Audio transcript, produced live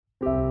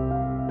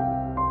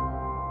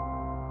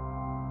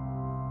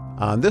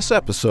On this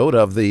episode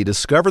of the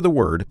Discover the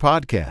Word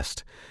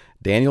podcast,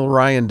 Daniel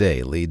Ryan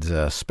Day leads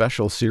a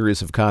special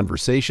series of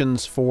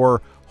conversations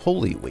for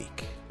Holy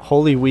Week.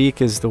 Holy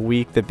Week is the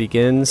week that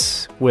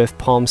begins with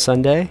Palm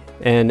Sunday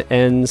and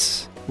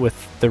ends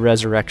with the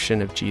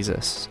resurrection of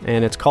Jesus.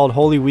 And it's called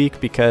Holy Week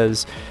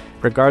because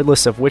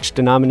regardless of which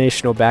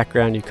denominational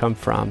background you come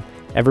from,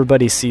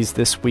 everybody sees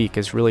this week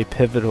as really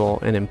pivotal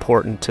and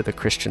important to the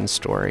Christian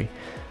story.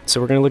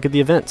 So we're going to look at the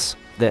events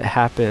that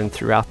happen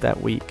throughout that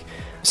week,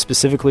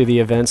 specifically the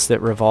events that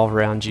revolve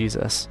around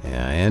Jesus.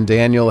 Yeah, and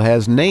Daniel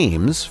has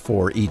names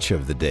for each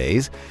of the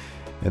days.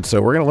 And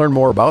so we're going to learn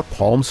more about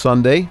Palm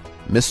Sunday,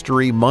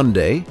 Mystery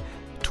Monday,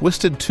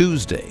 Twisted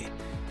Tuesday,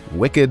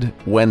 Wicked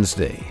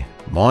Wednesday,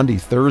 Maundy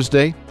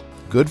Thursday,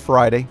 Good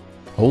Friday,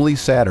 Holy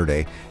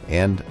Saturday,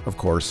 and, of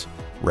course,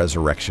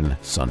 Resurrection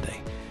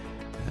Sunday.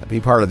 Be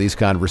part of these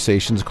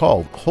conversations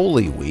called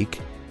Holy Week,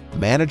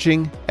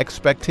 Managing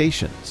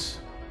Expectations,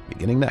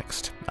 beginning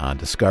next on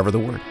Discover the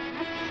Word.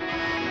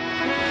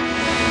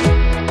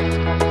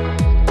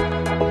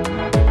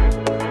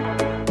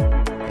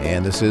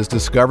 And this is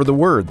Discover the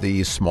Word,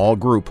 the small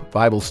group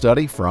Bible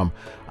study from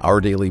Our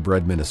Daily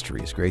Bread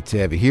Ministries. Great to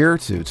have you here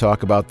to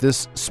talk about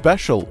this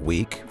special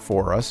week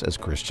for us as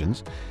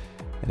Christians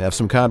and have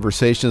some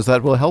conversations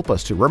that will help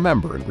us to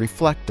remember and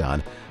reflect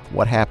on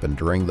what happened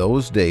during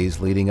those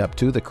days leading up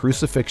to the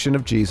crucifixion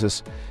of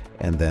Jesus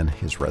and then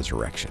his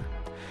resurrection.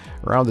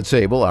 Around the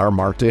table are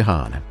Mark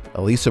DeHaan,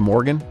 Elisa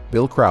Morgan,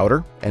 Bill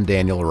Crowder, and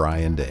Daniel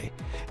Ryan Day.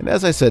 And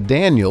as I said,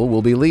 Daniel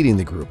will be leading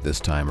the group this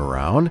time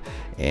around,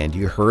 and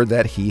you heard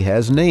that he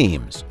has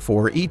names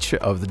for each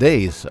of the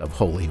days of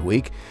Holy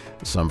Week,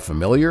 some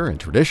familiar and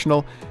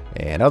traditional,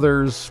 and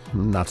others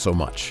not so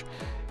much.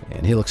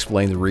 And he'll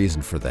explain the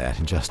reason for that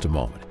in just a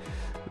moment.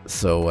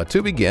 So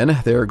to begin,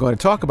 they're going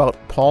to talk about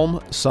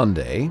Palm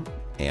Sunday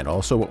and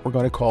also what we're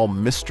going to call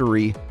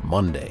Mystery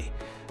Monday.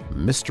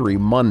 Mystery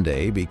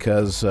Monday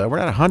because we're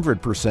not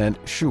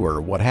 100%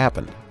 sure what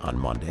happened on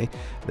Monday.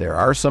 There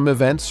are some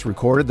events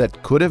recorded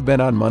that could have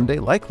been on Monday,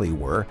 likely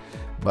were,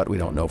 but we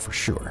don't know for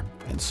sure.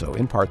 And so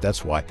in part,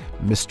 that's why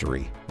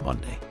Mystery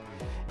Monday.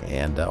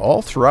 And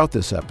all throughout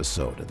this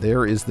episode,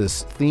 there is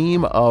this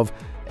theme of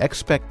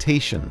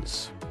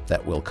expectations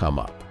that will come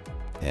up.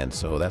 And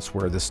so that's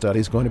where this study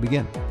is going to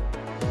begin.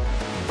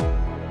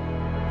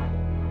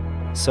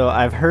 So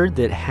I've heard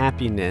that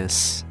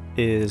happiness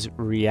is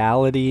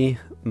reality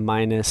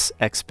minus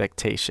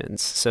expectations.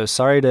 So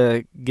sorry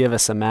to give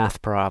us a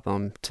math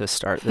problem to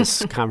start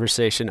this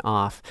conversation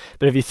off.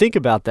 But if you think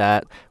about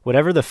that,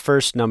 whatever the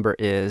first number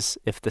is,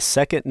 if the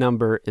second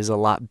number is a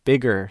lot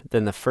bigger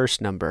than the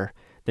first number,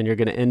 then you're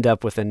going to end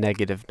up with a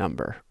negative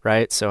number,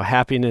 right? So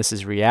happiness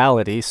is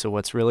reality, so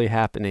what's really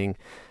happening,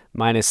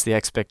 minus the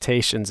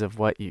expectations of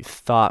what you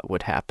thought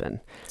would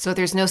happen. So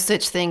there's no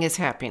such thing as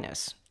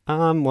happiness?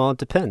 Well, it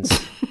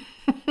depends.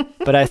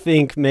 But I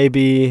think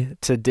maybe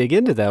to dig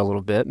into that a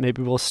little bit,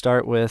 maybe we'll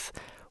start with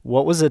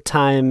what was a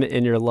time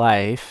in your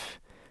life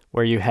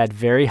where you had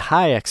very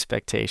high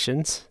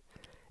expectations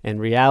and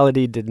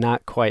reality did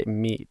not quite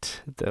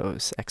meet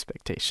those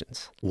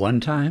expectations? One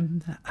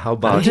time? How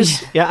about...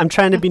 I'm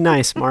trying to be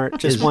nice, Mark.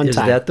 Just one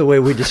time. Is that the way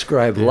we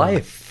describe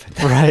life?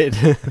 Right.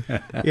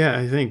 Yeah,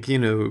 I think,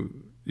 you're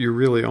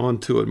really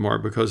onto it,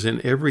 Mark, because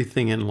in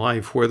everything in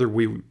life, whether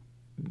we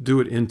do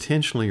it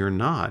intentionally or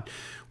not,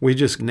 we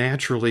just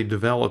naturally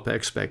develop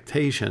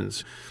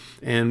expectations.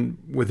 And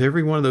with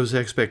every one of those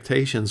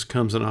expectations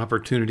comes an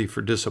opportunity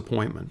for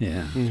disappointment.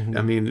 Yeah. Mm-hmm.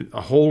 I mean,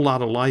 a whole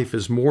lot of life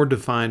is more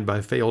defined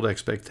by failed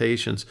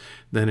expectations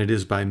than it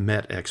is by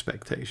met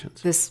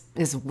expectations. This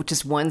is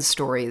just one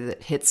story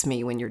that hits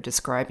me when you're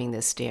describing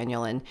this,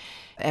 Daniel. And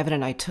Evan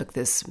and I took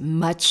this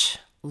much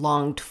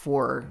longed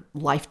for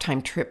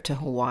lifetime trip to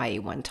Hawaii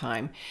one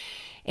time.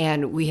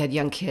 And we had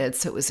young kids,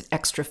 so it was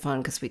extra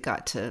fun because we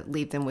got to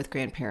leave them with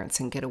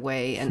grandparents and get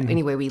away. And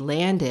anyway, we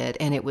landed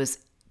and it was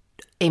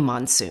a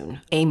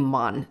monsoon. I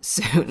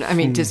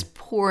mean, just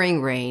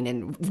pouring rain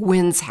and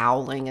winds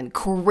howling and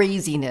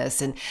craziness.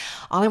 And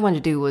all I wanted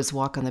to do was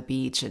walk on the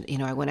beach. And,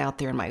 I went out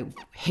there and my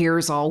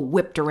hair's all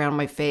whipped around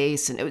my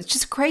face and it was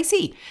just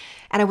crazy.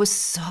 And I was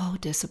so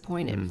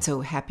disappointed.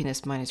 So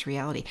happiness minus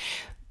reality.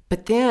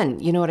 But then,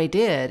 what I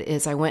did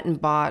is I went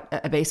and bought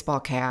a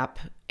baseball cap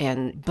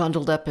and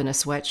bundled up in a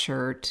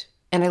sweatshirt,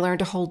 and I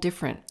learned a whole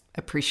different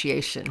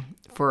appreciation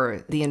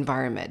for the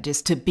environment,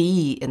 just to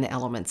be in the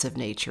elements of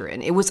nature.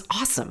 And it was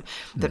awesome.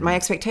 But my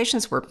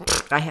expectations were,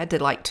 I had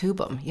to tube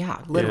them. Yeah,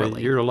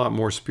 literally. Yeah, you're a lot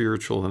more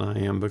spiritual than I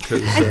am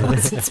because... I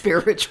wasn't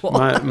spiritual.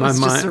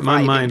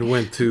 My mind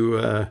went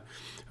to...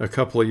 a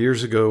couple of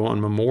years ago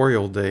on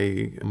Memorial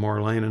Day,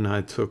 Marlene and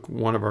I took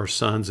one of our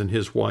sons and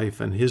his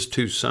wife and his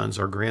two sons,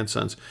 our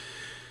grandsons,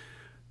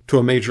 to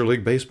a Major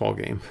League Baseball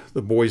game.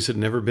 The boys had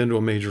never been to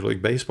a Major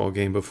League Baseball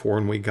game before,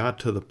 and we got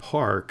to the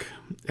park,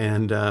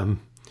 and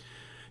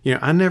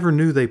I never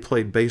knew they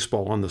played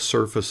baseball on the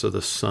surface of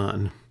the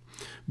sun.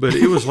 but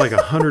it was like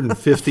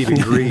 150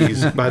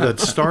 degrees. By the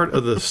start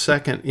of the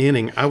second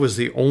inning, I was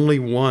the only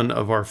one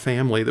of our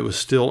family that was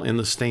still in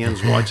the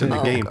stands watching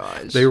the game.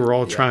 Gosh. They were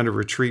all trying to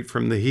retreat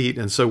from the heat.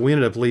 And so we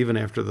ended up leaving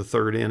after the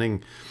third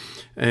inning.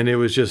 And it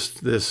was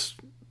just this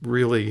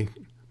really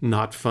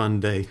not fun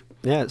day.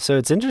 Yeah, so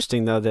it's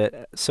interesting, though,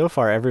 that so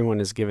far everyone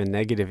has given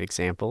negative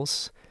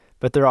examples.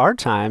 But there are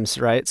times,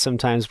 right,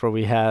 sometimes where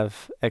we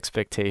have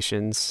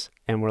expectations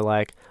and we're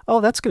like,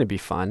 oh, that's going to be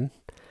fun.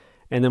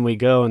 And then we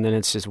go and then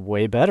it's just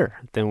way better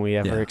than we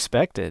ever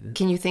expected.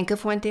 Can you think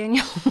of one,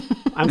 Daniel?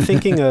 I'm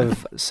thinking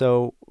of,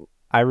 so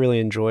I really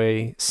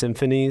enjoy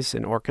symphonies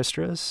and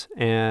orchestras.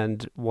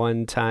 And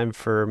one time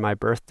for my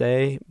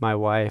birthday, my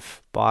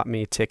wife bought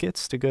me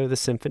tickets to go to the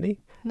symphony.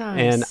 Nice.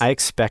 And I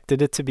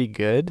expected it to be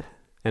good.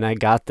 And I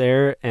got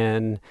there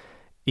and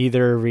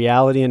either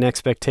reality and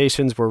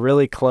expectations were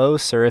really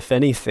close, or if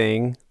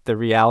anything, the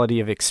reality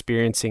of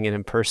experiencing it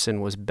in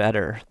person was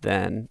better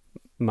than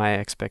my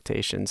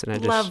expectations. And I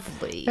just,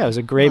 Lovely. yeah, it was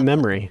a great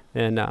memory.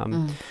 And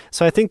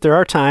so I think there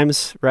are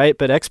times, right?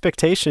 But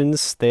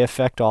expectations, they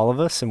affect all of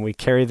us and we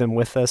carry them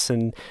with us.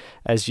 And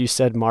as you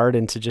said, Mart,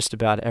 into just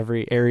about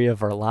every area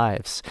of our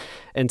lives.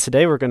 And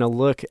today we're going to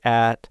look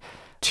at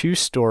two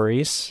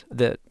stories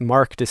that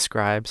Mark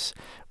describes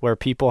where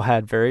people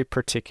had very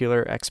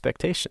particular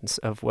expectations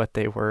of what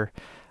they were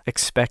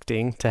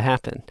expecting to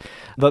happen.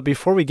 But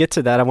before we get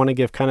to that, I want to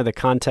give kind of the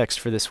context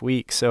for this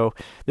week. So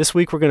this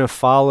week, we're going to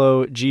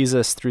follow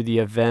Jesus through the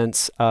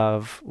events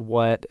of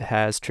what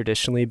has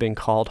traditionally been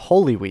called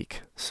Holy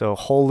Week. So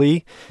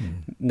holy,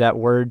 that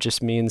word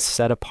just means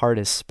set apart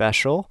as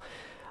special.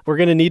 We're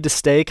going to need to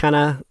stay kind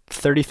of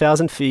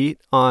 30,000 feet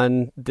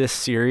on this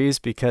series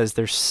because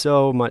there's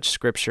so much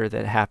scripture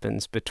that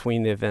happens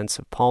between the events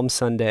of Palm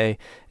Sunday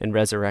and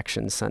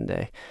Resurrection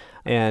Sunday.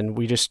 And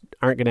we just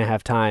aren't going to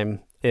have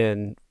time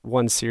in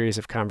one series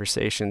of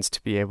conversations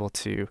to be able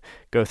to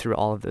go through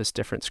all of those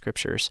different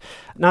scriptures.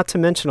 Not to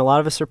mention, a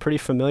lot of us are pretty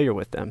familiar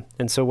with them.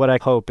 And so what I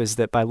hope is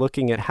that by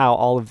looking at how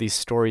all of these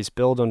stories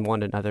build on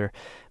one another,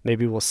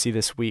 maybe we'll see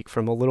this week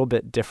from a little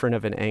bit different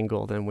of an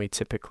angle than we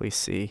typically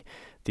see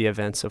the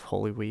events of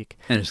Holy Week.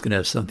 And it's going to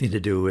have something to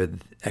do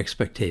with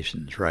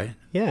expectations, right?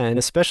 Yeah, and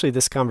especially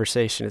this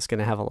conversation is going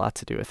to have a lot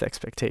to do with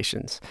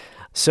expectations.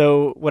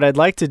 So what I'd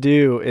like to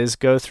do is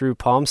go through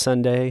Palm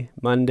Sunday,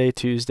 Monday,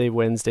 Tuesday,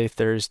 Wednesday,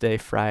 Thursday,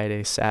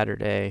 Friday,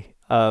 Saturday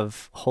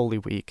of Holy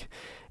Week.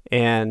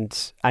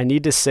 And I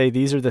need to say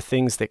these are the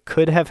things that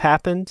could have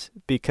happened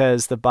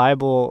because the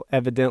Bible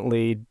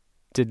evidently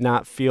did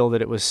not feel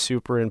that it was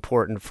super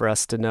important for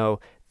us to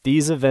know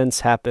these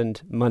events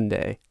happened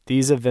Monday.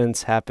 These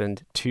events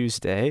happened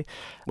Tuesday.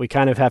 We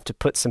kind of have to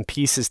put some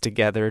pieces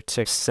together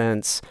to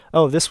sense,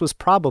 oh, this was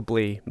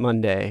probably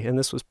Monday and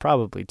this was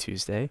probably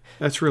Tuesday.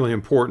 That's really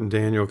important,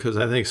 Daniel, because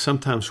I think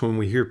sometimes when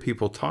we hear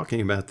people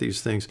talking about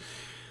these things,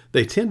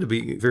 they tend to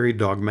be very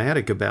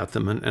dogmatic about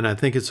them. And I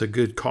think it's a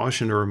good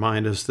caution to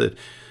remind us that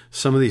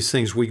some of these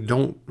things we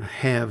don't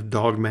have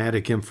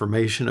dogmatic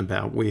information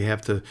about. We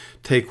have to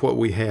take what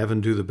we have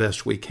and do the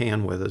best we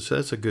can with it. So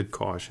that's a good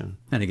caution.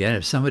 And again,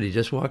 if somebody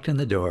just walked in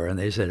the door and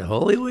they said,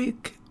 Holy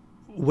Week,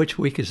 which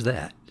week is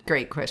that?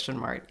 Great question,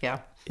 Mart. Yeah.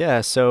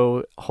 Yeah,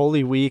 so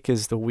Holy Week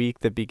is the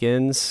week that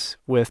begins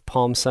with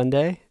Palm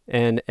Sunday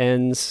and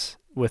ends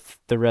with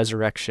the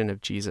resurrection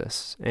of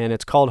Jesus. And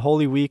it's called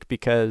Holy Week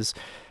because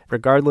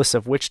regardless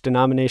of which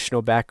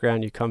denominational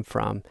background you come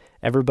from,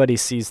 everybody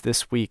sees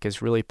this week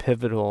as really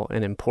pivotal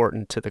and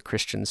important to the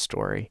Christian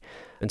story.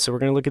 And so we're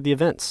going to look at the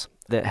events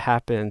that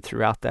happen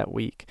throughout that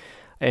week,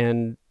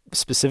 and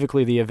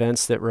specifically the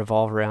events that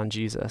revolve around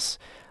Jesus.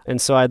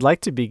 And so I'd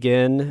like to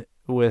begin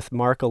with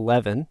Mark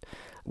 11,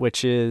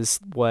 which is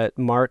what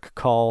Mark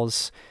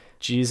calls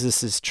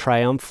Jesus'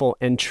 triumphal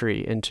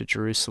entry into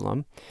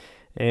Jerusalem.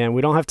 And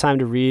we don't have time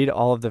to read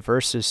all of the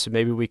verses, so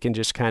maybe we can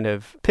just kind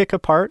of pick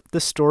apart the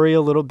story a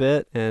little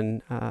bit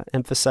and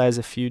emphasize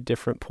a few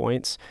different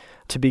points.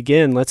 To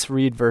begin, let's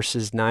read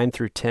verses 9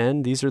 through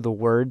 10. These are the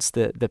words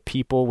that the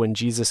people, when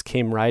Jesus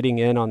came riding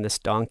in on this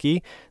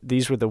donkey,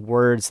 these were the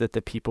words that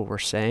the people were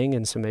saying,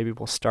 and so maybe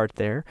we'll start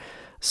there.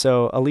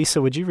 So,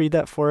 Elisa, would you read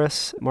that for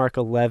us? Mark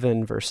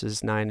 11,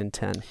 verses 9 and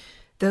 10.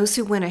 Those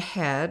who went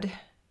ahead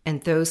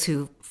and those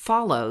who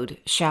followed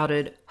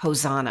shouted,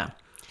 Hosanna!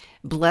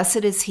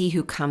 Blessed is he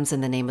who comes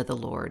in the name of the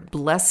Lord.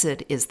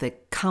 Blessed is the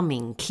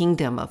coming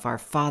kingdom of our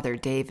father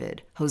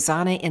David.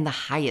 Hosanna in the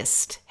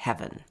highest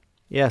heaven.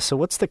 Yeah, so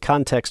what's the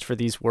context for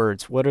these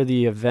words? What are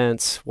the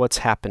events? What's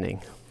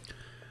happening?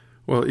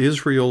 Well,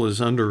 Israel is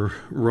under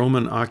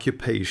Roman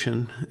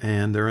occupation,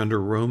 and they're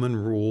under Roman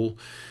rule,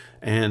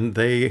 and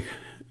they,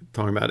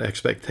 talking about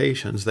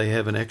expectations, they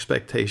have an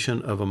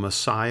expectation of a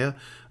Messiah,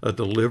 a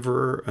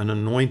deliverer, an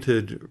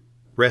anointed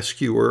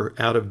rescuer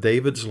out of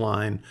David's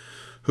line,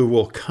 who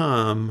will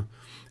come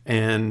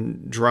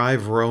and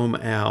drive Rome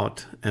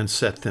out and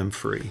set them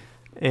free.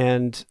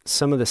 And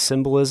some of the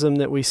symbolism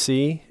that we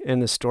see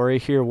in the story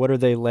here, what are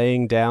they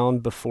laying down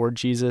before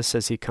Jesus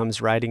as he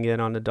comes riding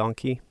in on a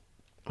donkey?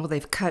 Well,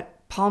 they've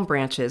cut palm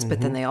branches, but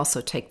then they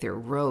also take their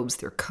robes,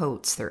 their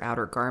coats, their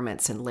outer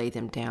garments, and lay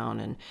them down.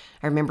 And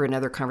I remember in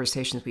other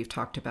conversations we've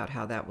talked about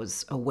how that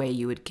was a way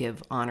you would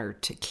give honor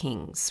to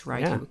kings,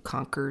 right? Yeah. Who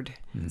conquered.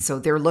 So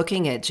they're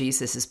looking at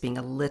Jesus as being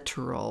a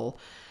literal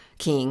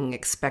king,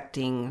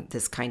 expecting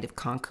this kind of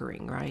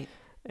conquering, right?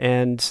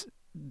 And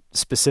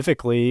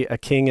specifically, a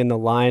king in the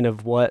line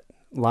of what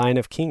line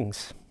of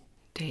kings?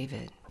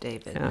 David, Yeah.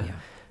 yeah.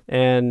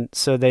 And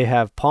so they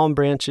have palm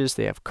branches,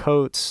 they have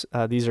coats.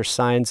 These are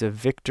signs of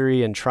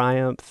victory and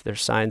triumph. They're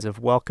signs of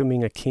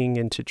welcoming a king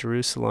into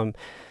Jerusalem.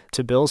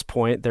 To Bill's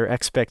point, their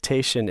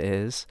expectation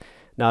is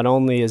not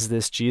only is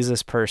this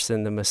Jesus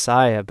person the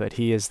Messiah, but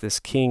he is this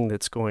king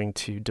that's going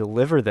to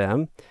deliver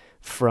them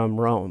from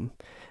Rome.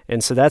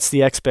 And so that's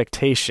the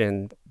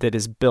expectation that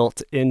is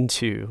built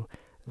into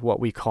what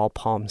we call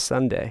Palm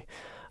Sunday.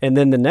 And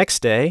then the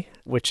next day,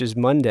 which is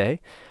Monday,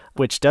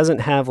 which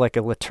doesn't have like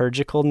a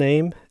liturgical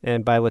name.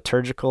 And by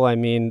liturgical, I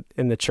mean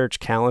in the church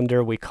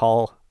calendar, we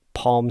call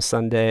Palm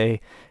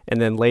Sunday.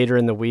 And then later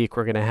in the week,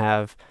 we're going to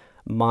have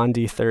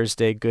Maundy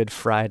Thursday, Good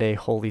Friday,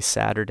 Holy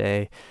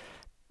Saturday.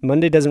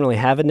 Monday doesn't really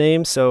have a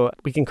name, so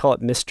we can call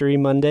it Mystery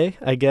Monday,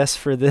 I guess,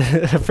 for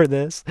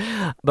this.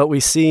 But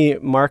we see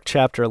Mark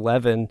chapter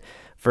 11,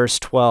 verse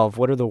 12.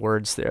 What are the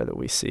words there that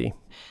we see?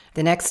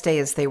 The next day,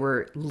 as they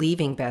were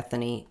leaving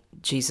Bethany,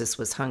 Jesus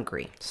was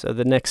hungry. So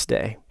the next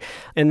day.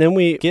 And then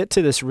we get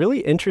to this really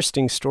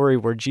interesting story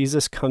where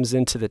Jesus comes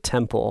into the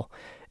temple.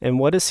 And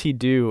what does he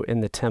do in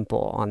the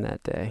temple on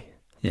that day?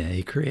 Yeah,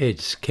 he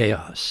creates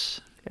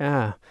chaos.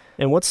 Yeah.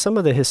 And what's some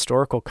of the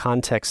historical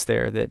context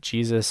there that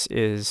Jesus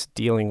is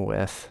dealing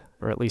with,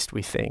 or at least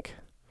we think?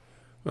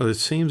 Well, it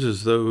seems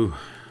as though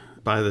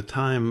by the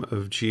time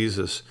of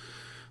Jesus,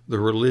 the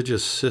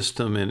religious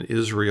system in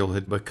Israel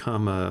had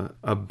become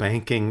a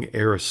banking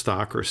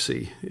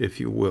aristocracy, if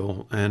you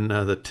will, and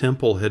the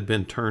temple had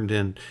been turned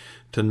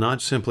into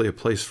not simply a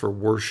place for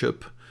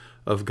worship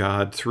of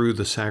God through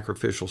the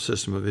sacrificial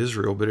system of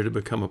Israel, but it had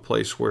become a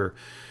place where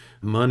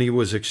money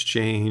was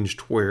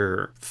exchanged,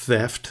 where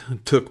theft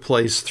took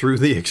place through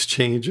the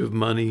exchange of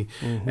money,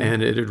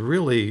 and it had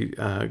really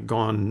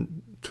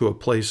gone to a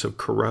place of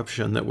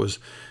corruption that was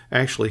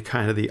actually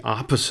kind of the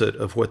opposite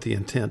of what the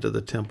intent of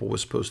the temple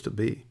was supposed to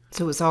be.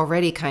 So it was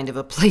already kind of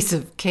a place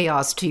of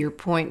chaos, to your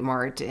point,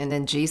 Mart. And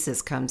then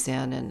Jesus comes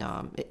in and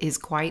is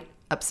quite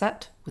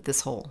upset with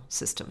this whole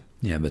system.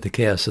 Yeah, but the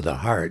chaos of the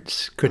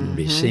hearts couldn't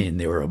be seen.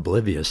 They were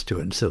oblivious to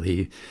it until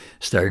he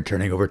started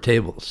turning over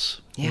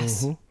tables.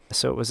 Yes.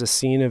 So it was a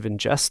scene of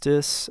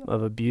injustice,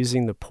 of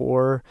abusing the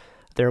poor.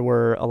 There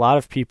were a lot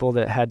of people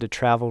that had to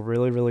travel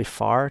really, really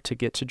far to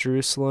get to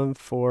Jerusalem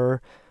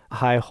for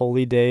high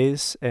holy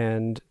days.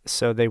 And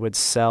so they would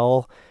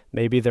sell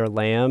maybe their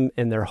lamb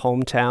in their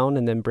hometown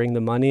and then bring the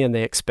money, and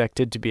they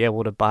expected to be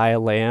able to buy a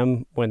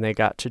lamb when they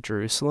got to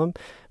Jerusalem.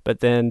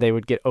 But then they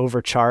would get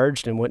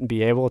overcharged and wouldn't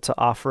be able to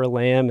offer a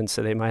lamb, and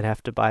so they might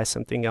have to buy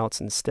something else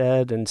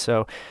instead. And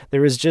so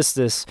there was just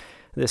this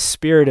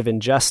spirit of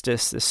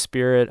injustice, this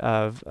spirit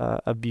of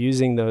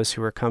abusing those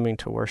who were coming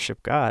to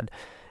worship God.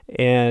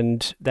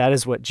 And that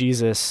is what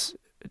Jesus,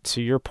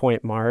 to your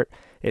point, Mart,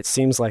 it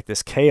seems like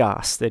this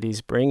chaos that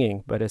he's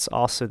bringing, but it's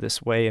also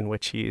this way in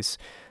which he's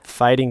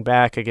fighting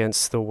back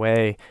against the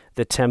way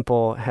the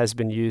temple has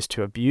been used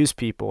to abuse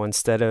people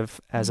instead of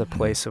as a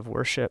place of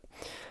worship.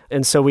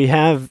 And so we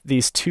have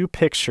these two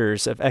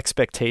pictures of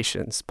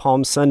expectations.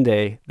 Palm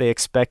Sunday, they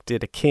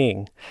expected a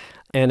king.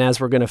 And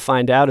as we're going to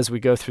find out as we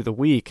go through the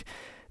week,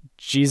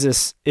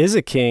 Jesus is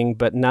a king,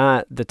 but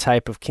not the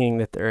type of king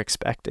that they're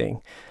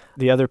expecting.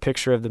 The other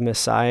picture of the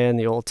Messiah in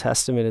the Old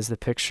Testament is the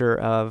picture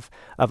of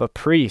a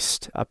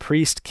priest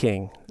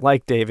king,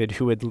 like David,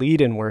 who would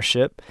lead in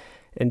worship.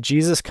 And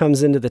Jesus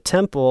comes into the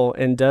temple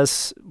and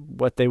does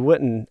what they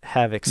wouldn't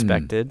have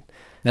expected.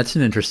 That's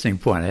an interesting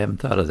point. I haven't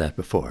thought of that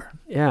before.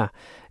 Yeah.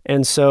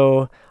 And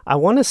so I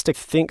want us to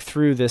think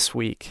through this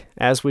week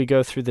as we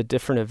go through the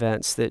different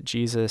events that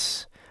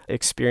Jesus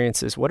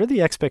experiences. What are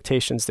the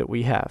expectations that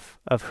we have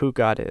of who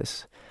God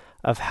is,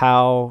 of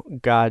how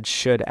God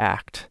should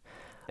act?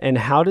 And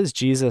how does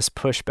Jesus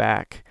push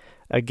back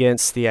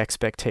against the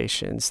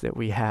expectations that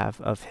we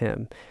have of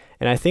him?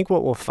 And I think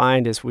what we'll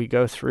find as we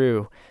go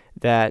through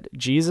that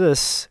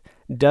Jesus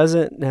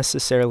doesn't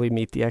necessarily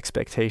meet the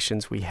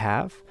expectations we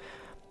have,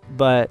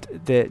 but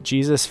that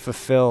Jesus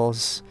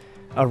fulfills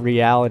a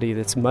reality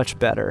that's much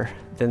better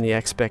than the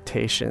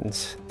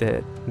expectations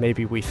that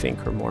maybe we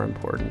think are more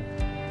important.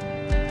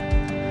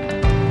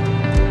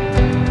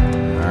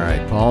 All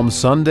right, Palm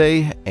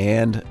Sunday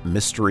and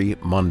Mystery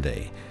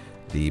Monday,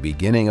 the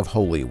beginning of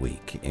Holy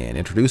Week, and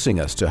introducing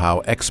us to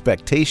how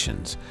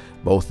expectations,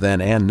 both then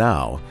and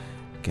now,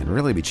 can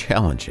really be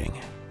challenging.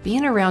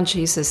 Being around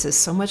Jesus is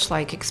so much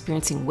like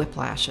experiencing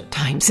whiplash at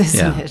times,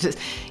 isn't it?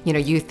 You know,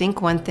 you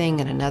think one thing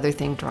and another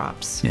thing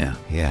drops. Yeah,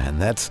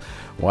 and that's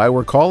why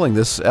we're calling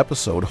this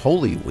episode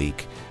Holy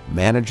Week,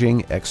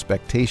 Managing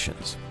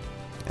Expectations.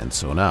 And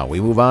so now we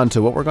move on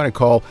to what we're going to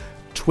call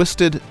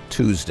Twisted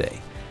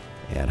Tuesday,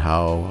 and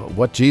how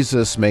what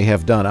Jesus may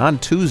have done on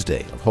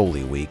Tuesday of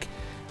Holy Week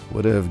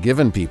would have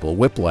given people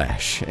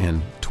whiplash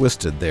and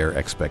twisted their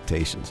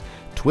expectations.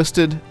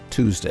 Twisted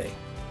Tuesday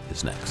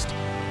is next.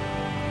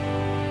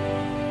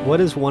 What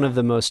is one of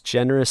the most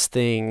generous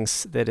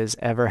things that has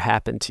ever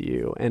happened to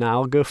you? And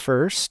I'll go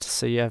first,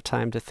 so you have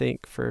time to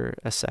think for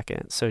a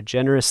second. So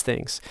generous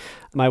things.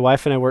 My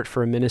wife and I worked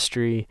for a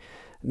ministry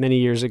many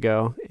years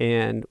ago,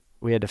 and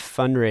we had to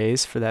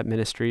fundraise for that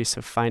ministry,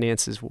 so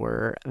finances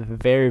were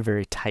very,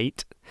 very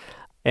tight.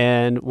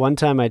 And one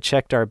time I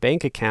checked our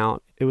bank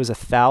account, it was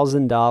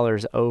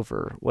 $1,000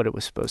 over what it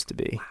was supposed to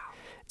be. Wow.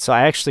 So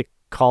I actually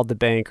called the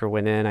bank or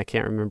went in, I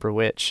can't remember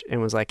which,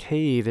 and was like,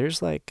 hey,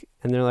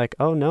 and they're like,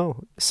 oh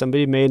no,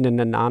 somebody made an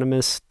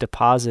anonymous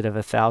deposit of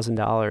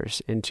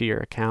 $1,000 into your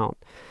account.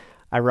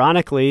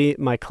 Ironically,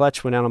 my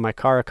clutch went out on my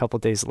car a couple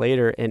days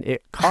later, and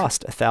it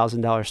cost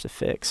 $1,000 to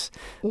fix.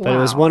 Wow. But it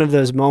was one of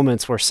those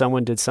moments where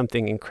someone did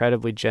something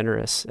incredibly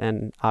generous,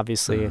 and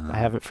obviously I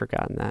haven't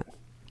forgotten that.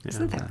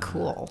 Isn't that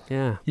cool?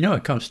 Yeah. You know,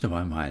 it comes to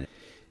my mind,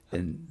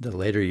 in the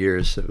later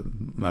years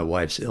of my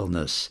wife's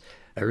illness,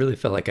 I really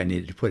felt like I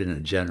needed to put in a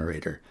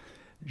generator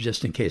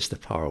just in case the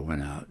power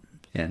went out.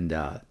 And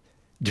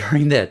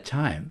during that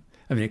time,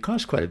 I mean, it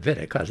cost quite a bit.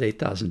 It cost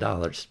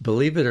 $8,000.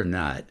 Believe it or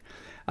not,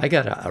 I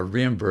got a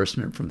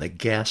reimbursement from the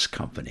gas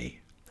company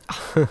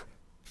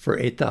for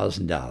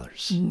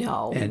 $8,000.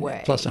 No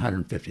way. Plus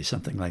 $150,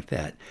 something like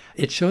that.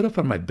 It showed up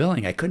on my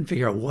billing. I couldn't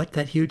figure out what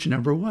that huge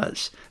number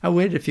was. I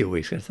waited a few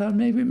weeks. I thought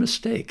maybe a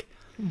mistake.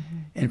 Mm-hmm.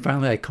 And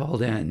finally I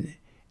called in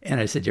and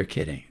I said, you're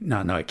kidding.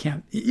 No, I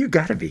can't. You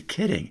got to be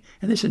kidding.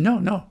 And they said,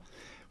 no.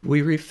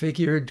 We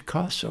refigured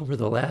costs over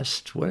the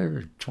last,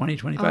 20,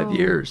 25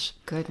 years.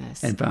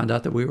 Goodness. And found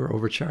out that we were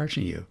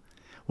overcharging you.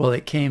 Well,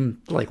 it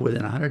came like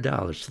within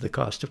 $100 to the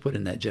cost to put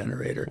in that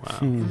generator.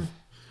 Wow.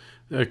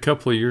 A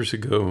couple of years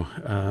ago,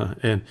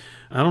 and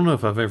I don't know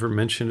if I've ever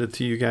mentioned it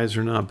to you guys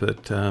or not,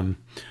 but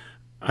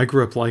I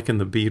grew up liking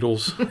the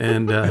Beatles,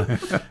 and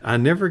I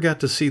never got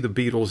to see the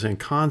Beatles in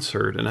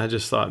concert, and I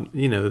just thought,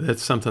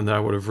 that's something that I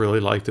would have really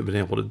liked to have been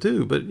able to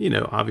do, but,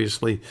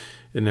 obviously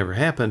it never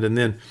happened. And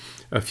then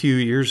a few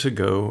years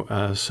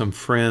ago, some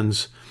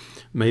friends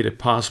made it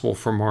possible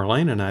for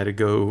Marlene and I to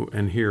go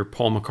and hear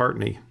Paul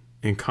McCartney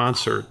in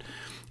concert,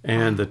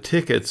 and the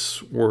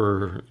tickets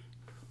were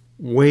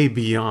way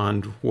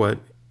beyond what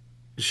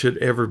should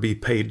ever be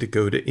paid to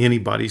go to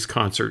anybody's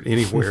concert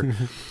anywhere.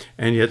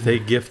 And yet they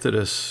gifted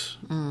us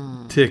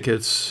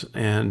tickets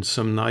and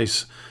some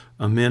nice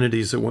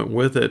amenities that went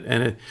with it.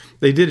 And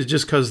they did it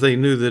just because they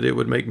knew that it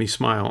would make me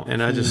smile.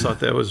 And I just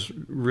thought that was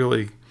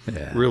really,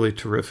 really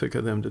terrific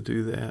of them to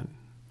do that.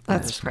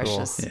 That's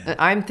precious. Cool. Yeah.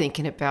 I'm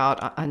thinking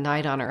about a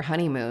night on our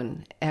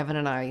honeymoon. Evan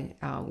and I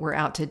were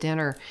out to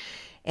dinner,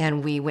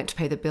 and we went to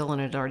pay the bill, and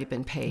it had already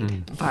been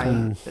paid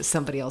by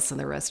somebody else in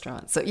the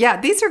restaurant. So,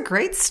 yeah, these are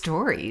great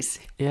stories.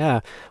 Yeah.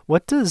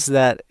 What does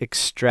that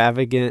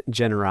extravagant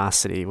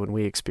generosity, when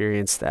we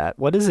experience that,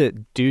 what does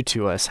it do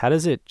to us? How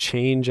does it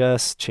change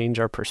us, change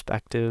our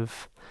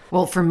perspective?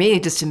 Well, for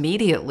me, just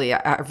immediately,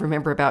 I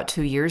remember about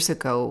 2 years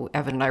ago,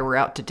 Evan and I were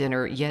out to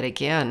dinner yet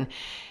again,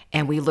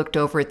 and we looked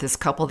over at this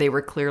couple. They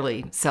were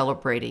clearly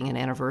celebrating an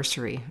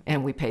anniversary,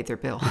 and we paid their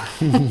bill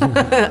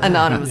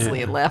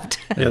anonymously and left.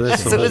 Yeah,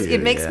 so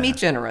it makes me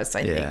generous,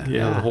 I think.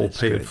 Yeah, the whole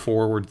pay it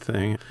forward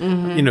thing.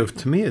 Mm-hmm.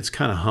 To me, it's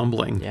kind of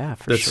humbling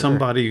that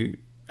somebody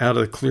out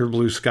of the clear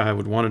blue sky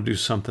would want to do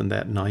something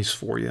that nice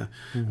for you.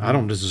 Mm-hmm. I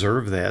don't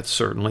deserve that,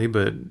 certainly,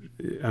 but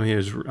I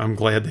mean, I'm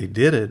glad they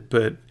did it.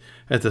 But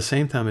at the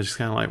same time, it's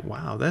kind of like,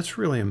 wow, that's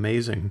really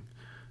amazing.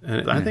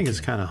 And I think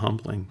it's kind of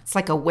humbling. It's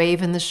like a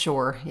wave in the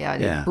shore.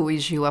 It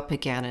buoys you up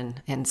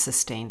again and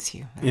sustains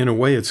you. In a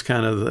way, it's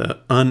kind of the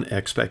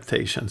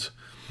unexpectations,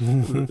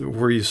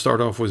 where you start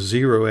off with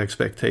zero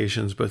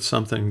expectations, but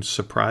something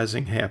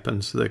surprising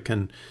happens that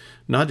can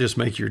not just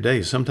make your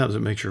day, sometimes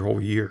it makes your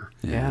whole year.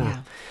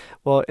 Yeah.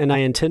 Well, and I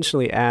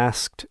intentionally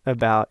asked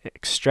about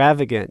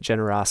extravagant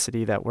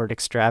generosity, that word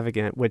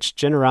extravagant, which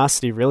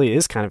generosity really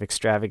is kind of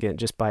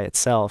extravagant just by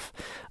itself.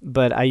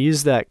 But I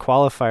use that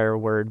qualifier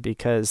word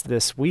because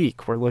this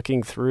week we're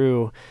looking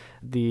through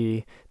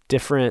the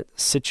different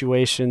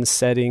situations,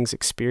 settings,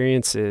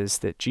 experiences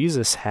that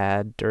Jesus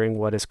had during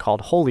what is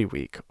called Holy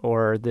Week,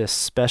 or this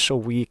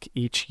special week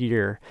each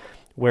year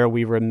where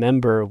we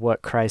remember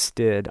what Christ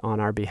did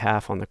on our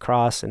behalf on the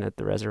cross and at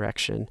the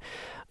resurrection.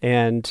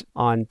 And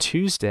on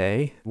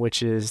Tuesday,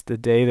 which is the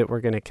day that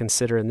we're going to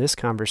consider in this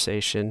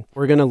conversation,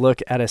 we're going to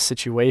look at a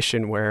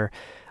situation where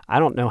I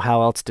don't know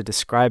how else to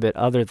describe it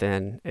other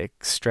than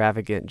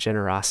extravagant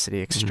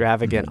generosity,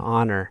 extravagant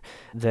honor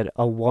that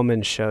a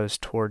woman shows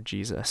toward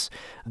Jesus.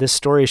 This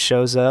story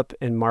shows up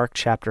in Mark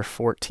chapter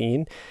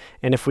 14.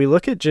 And if we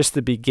look at just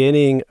the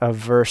beginning of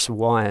verse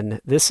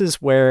 1, this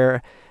is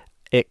where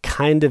it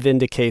kind of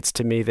indicates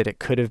to me that it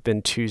could have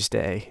been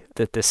Tuesday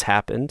that this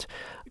happened.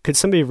 Could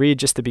somebody read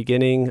just the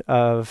beginning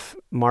of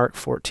Mark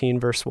 14,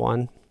 verse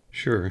 1?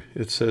 Sure.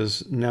 It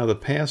says, "Now the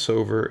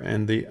Passover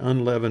and the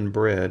unleavened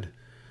bread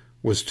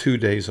was 2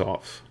 days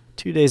off."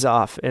 2 days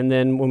off. And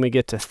then when we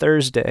get to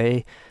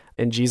Thursday,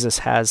 and Jesus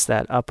has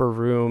that upper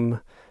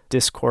room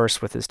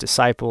discourse with his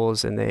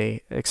disciples, and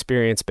they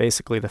experience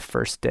basically the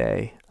first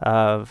day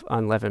of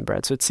unleavened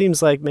bread. So it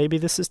seems like maybe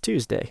this is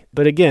Tuesday.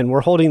 But again,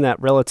 we're holding that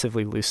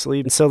relatively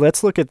loosely. And so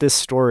let's look at this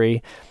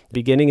story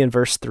beginning in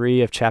verse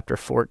 3 of chapter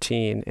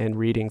 14 and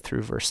reading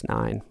through verse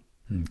 9.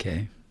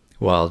 Okay.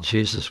 While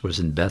Jesus was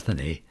in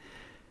Bethany,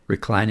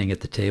 reclining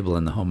at the table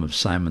in the home of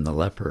Simon the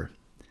leper,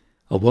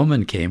 a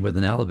woman came with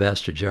an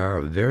alabaster jar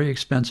of very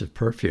expensive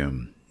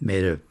perfume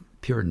made of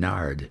pure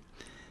nard,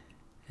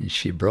 and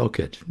she broke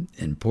it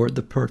and poured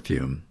the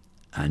perfume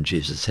on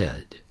Jesus'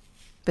 head.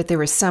 But there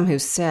were some who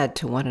said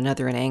to one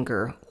another in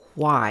anger,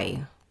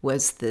 "Why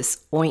was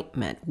this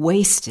ointment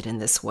wasted in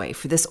this way?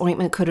 For this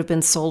ointment could have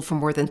been sold for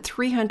more than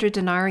 300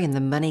 denarii and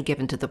the money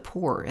given to the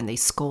poor." And they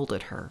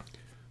scolded her.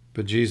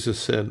 But Jesus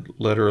said,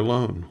 "Let her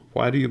alone.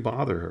 Why do you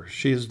bother her?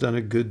 She has done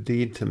a good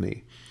deed to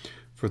me.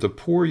 For the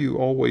poor you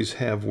always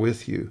have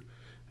with you,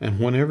 and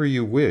whenever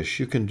you wish,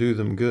 you can do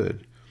them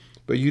good.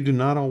 But you do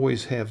not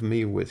always have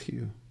me with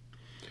you.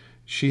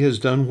 She has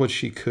done what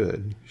she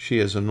could. She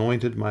has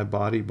anointed my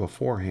body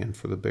beforehand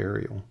for the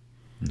burial.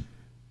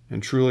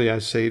 And truly I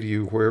say to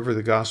you, wherever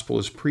the gospel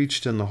is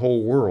preached in the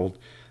whole world,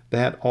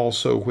 that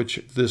also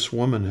which this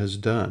woman has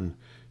done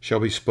shall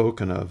be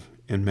spoken of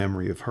in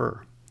memory of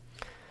her."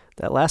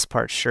 That last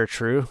part's sure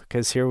true,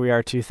 because here we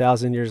are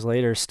 2,000 years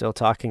later still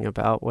talking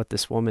about what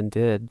this woman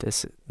did,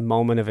 this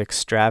moment of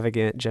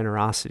extravagant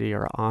generosity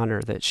or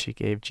honor that she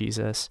gave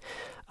Jesus.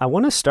 I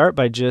want to start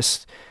by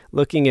just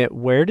looking at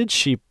where did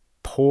she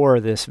pour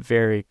this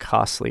very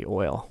costly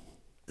oil?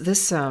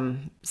 This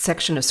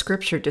section of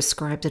scripture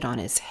described it on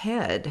his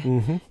head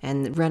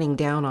and running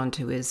down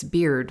onto his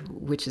beard,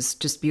 which is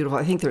just beautiful.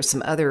 I think there's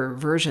some other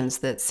versions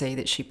that say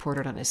that she poured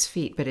it on his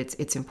feet, but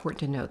it's important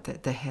to note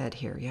that the head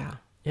here, yeah.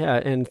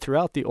 Yeah, and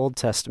throughout the Old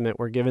Testament,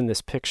 we're given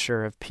this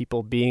picture of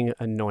people being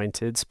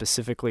anointed,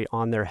 specifically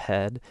on their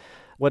head.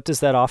 What does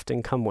that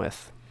often come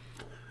with?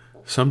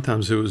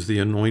 Sometimes it was the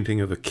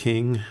anointing of a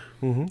king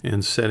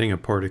and setting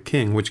apart a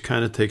king, which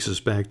kind of takes us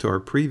back to our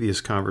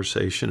previous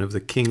conversation of the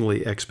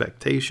kingly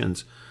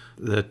expectations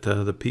that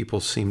the people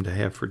seem to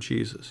have for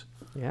Jesus.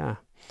 Yeah.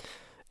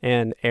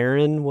 And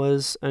Aaron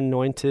was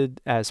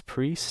anointed as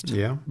priest.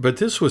 Yeah, but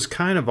this was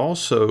kind of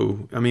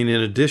also, I mean, in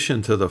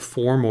addition to the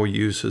formal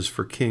uses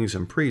for kings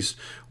and priests,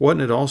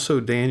 wasn't it also,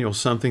 Daniel,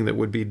 something that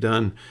would be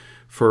done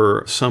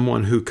for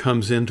someone who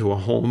comes into a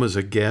home as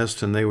a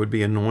guest, and they would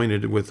be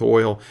anointed with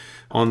oil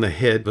on the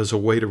head as a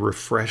way to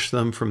refresh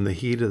them from the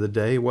heat of the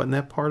day? Wasn't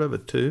that part of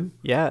it too?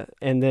 Yeah,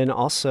 and then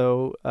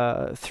also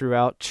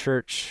throughout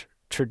church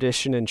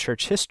tradition and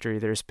church history,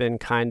 there's been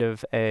kind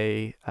of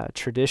a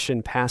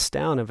tradition passed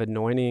down of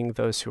anointing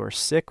those who are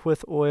sick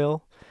with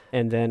oil,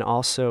 and then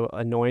also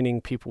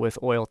anointing people with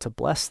oil to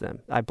bless them.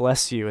 I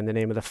bless you in the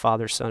name of the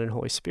Father, Son, and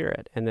Holy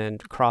Spirit. And then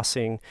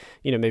crossing,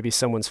 maybe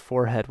someone's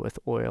forehead with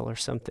oil or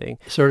something.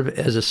 Sort of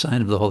as a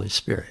sign of the Holy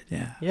Spirit,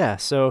 yeah. Yeah,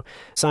 so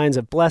signs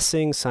of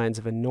blessing, signs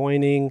of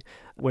anointing.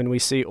 When we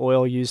see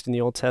oil used in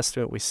the Old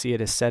Testament, we see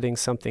it as setting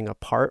something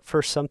apart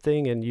for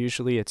something, and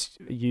usually it's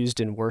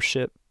used in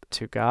worship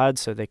to God,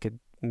 so they could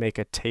make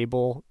a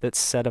table that's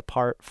set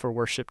apart for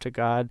worship to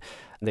God.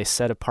 They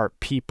set apart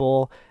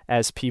people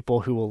as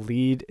people who will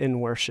lead in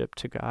worship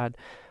to God.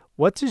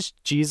 What does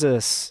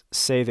Jesus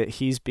say that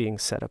he's being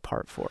set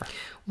apart for?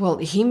 Well,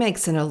 he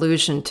makes an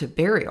allusion to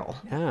burial,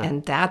 Yeah.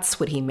 and that's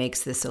what he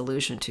makes this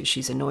allusion to.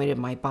 She's anointed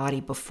my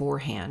body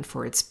beforehand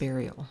for its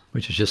burial.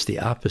 Which is just the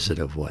opposite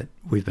of what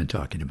we've been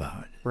talking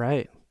about.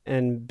 Right.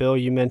 And Bill,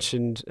 you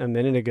mentioned a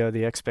minute ago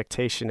the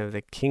expectation of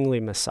the kingly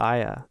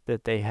Messiah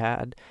that they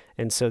had.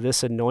 And so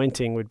this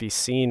anointing would be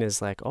seen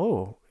as like,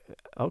 oh,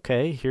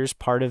 okay, here's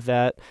part of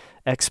that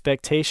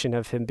expectation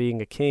of him being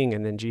a king.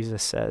 And then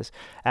Jesus says,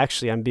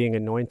 actually, I'm being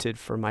anointed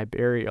for my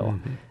burial.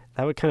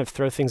 That would kind of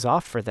throw things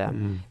off for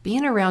them.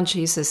 Being around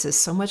Jesus is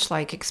so much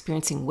like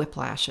experiencing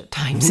whiplash at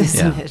times,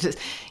 isn't it?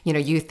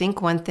 You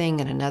think one thing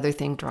and another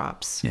thing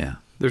drops. Yeah.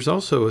 There's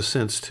also a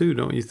sense, too,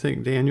 don't you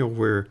think, Daniel,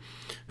 where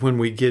when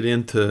we get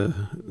into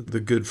the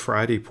Good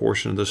Friday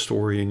portion of the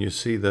story and you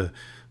see the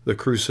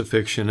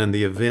crucifixion and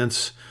the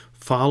events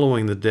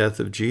following the death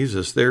of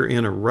Jesus, they're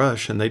in a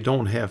rush and they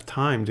don't have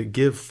time to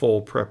give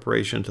full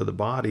preparation to the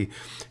body.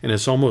 And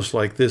it's almost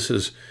like this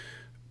is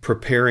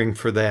preparing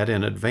for that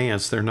in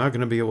advance. They're not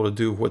going to be able to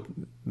do what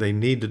they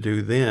need to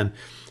do then.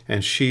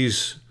 And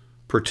she's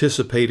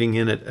participating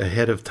in it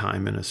ahead of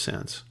time, in a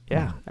sense.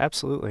 Yeah,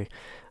 absolutely.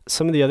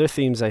 Some of the other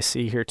themes I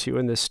see here, too,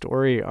 in this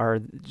story are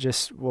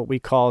just what we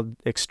called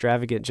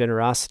extravagant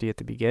generosity at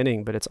the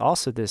beginning, but it's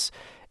also this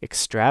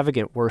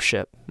extravagant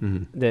worship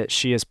that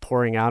she is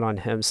pouring out on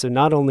him. So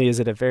not only is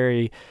it a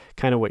very,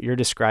 kind of what you're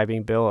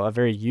describing, Bill, a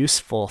very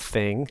useful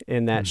thing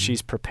in that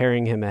she's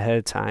preparing him ahead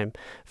of time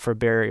for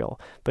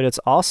burial, but it's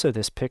also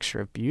this picture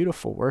of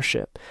beautiful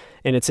worship.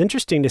 And it's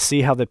interesting to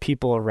see how the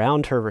people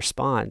around her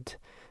respond.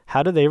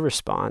 How do they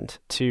respond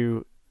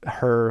to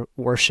her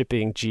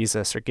worshiping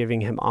Jesus or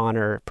giving him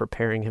honor,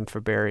 preparing him for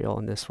burial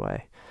in this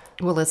way?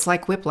 Well, it's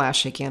like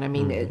whiplash again. I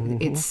mean,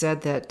 it's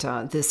said that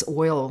this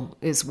oil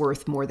is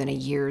worth more than a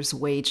year's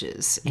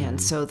wages.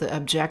 And so the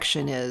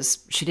objection is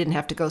she didn't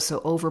have to go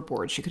so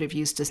overboard. She could have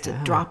used just a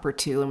drop or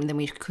two, and then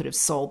we could have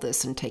sold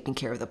this and taken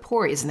care of the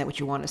poor. Isn't that what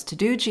you want us to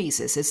do,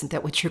 Jesus? Isn't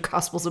that what your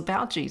gospel's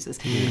about, Jesus?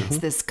 It's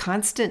this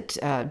constant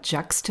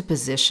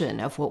juxtaposition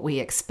of what we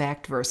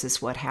expect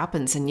versus what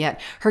happens. And yet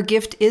her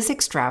gift is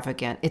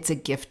extravagant. It's a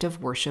gift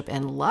of worship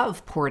and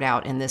love poured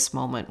out in this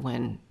moment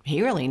when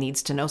he really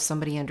needs to know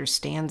somebody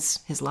understands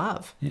his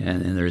love.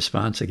 And the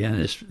response again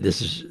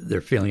is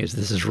their feeling is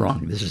this is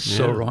wrong. This is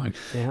so wrong.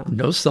 Yeah.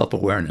 No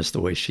self-awareness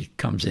the way she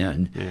comes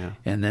in. Yeah.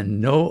 And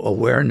then no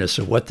awareness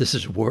of what this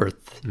is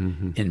worth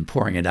in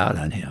pouring it out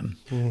on him.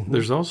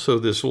 There's also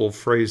this little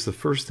phrase, the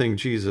first thing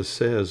Jesus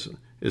says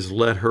is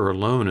let her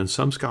alone. And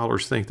some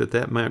scholars think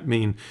that might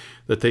mean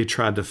that they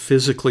tried to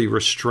physically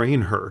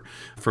restrain her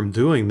from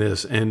doing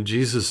this. And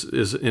Jesus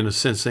is, in a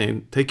sense,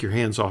 saying, take your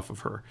hands off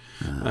of her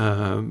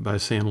by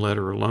saying let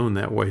her alone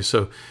that way.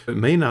 So it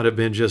may not have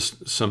been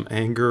just some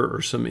anger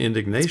or some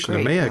indignation.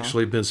 There may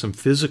actually have been some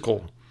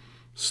physical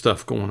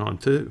stuff going on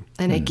too.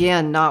 And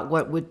again, not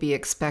what would be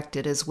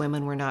expected, as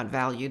women were not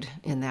valued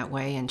in that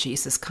way. And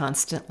Jesus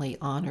constantly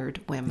honored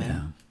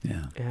women.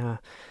 Yeah.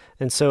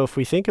 And so if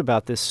we think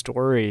about this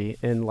story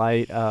in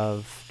light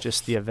of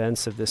just the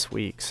events of this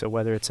week, so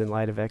whether it's in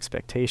light of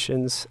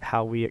expectations,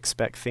 how we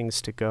expect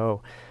things to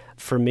go,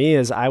 for me,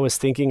 as I was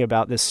thinking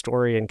about this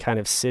story and kind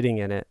of sitting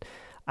in it,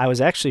 I was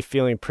actually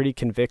feeling pretty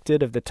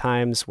convicted of the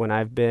times when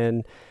I've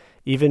been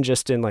even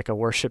just in like a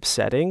worship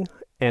setting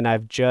and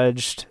I've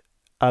judged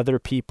other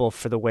people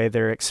for the way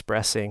they're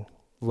expressing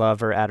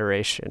love or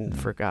adoration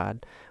for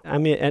God. I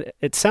mean,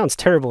 it sounds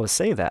terrible to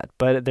say that,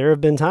 but there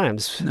have been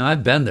times. No,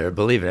 I've been there,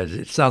 believe it.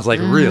 It sounds like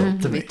real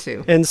to me. Me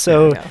too. And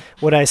so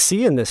what I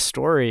see in this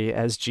story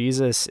as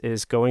Jesus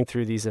is going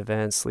through these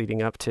events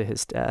leading up to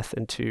his death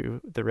and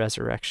to the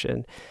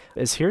resurrection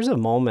is here's a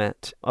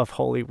moment of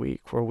Holy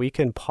Week where we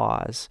can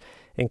pause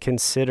and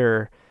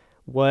consider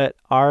what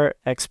our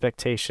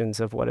expectations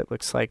of what it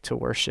looks like to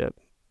worship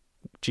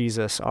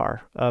Jesus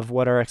are, of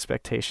what our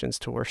expectations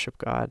to worship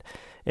God,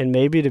 and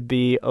maybe to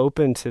be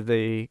open to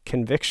the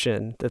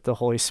conviction that the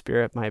Holy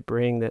Spirit might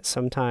bring that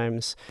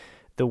sometimes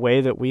the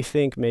way that we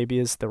think maybe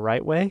is the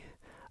right way,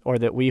 or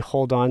that we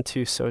hold on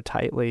to so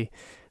tightly,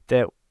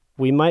 that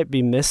we might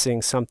be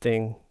missing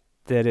something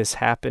that is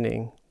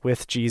happening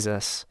with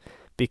Jesus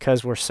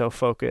because we're so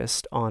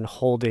focused on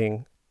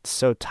holding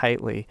so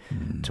tightly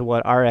to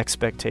what our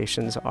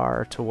expectations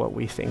are, to what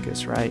we think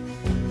is right.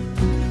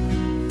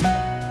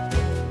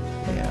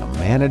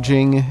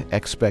 Managing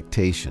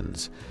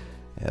expectations,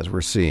 as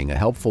we're seeing, a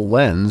helpful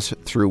lens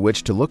through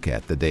which to look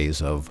at the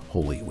days of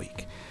Holy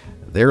Week.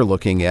 They're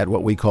looking at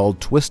what we call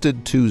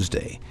Twisted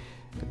Tuesday,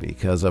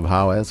 because of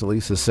how, as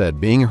Elisa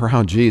said, being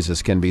around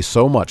Jesus can be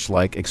so much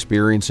like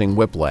experiencing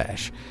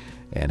whiplash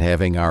and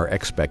having our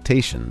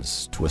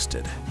expectations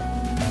twisted.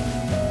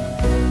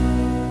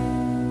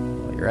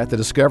 You're at the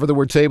Discover the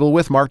Word table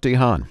with Mark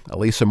DeHaan,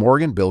 Elisa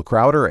Morgan, Bill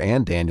Crowder,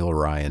 and Daniel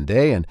Ryan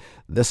Day. And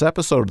this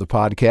episode of the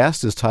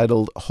podcast is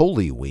titled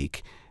Holy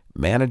Week,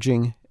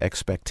 Managing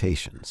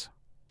Expectations.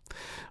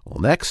 Well,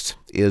 next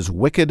is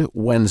Wicked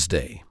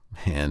Wednesday,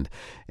 and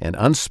an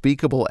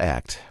unspeakable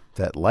act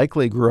that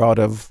likely grew out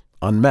of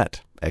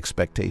unmet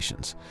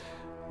expectations.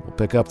 We'll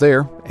pick up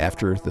there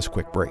after this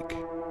quick break.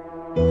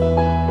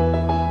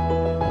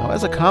 Now,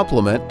 as a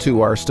complement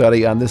to our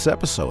study on this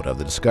episode of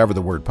the Discover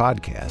the Word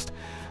podcast,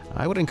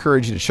 I would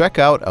encourage you to check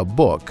out a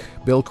book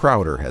Bill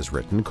Crowder has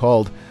written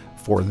called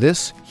For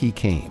This He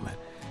Came.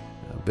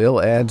 Bill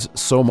adds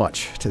so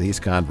much to these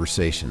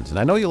conversations, and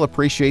I know you'll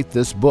appreciate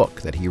this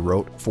book that he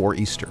wrote for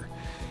Easter.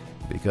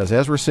 Because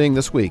as we're seeing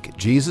this week,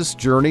 Jesus'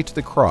 journey to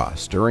the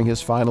cross during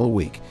his final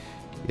week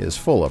is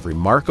full of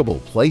remarkable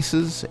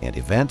places and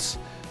events,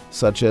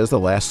 such as the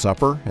Last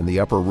Supper in the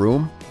upper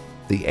room,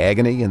 the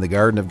agony in the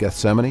Garden of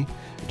Gethsemane,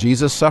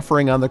 Jesus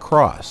suffering on the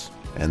cross,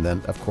 and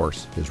then, of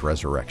course, his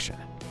resurrection.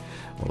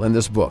 Well, in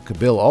this book,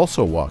 Bill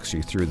also walks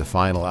you through the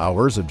final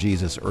hours of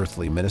Jesus'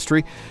 earthly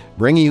ministry,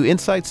 bringing you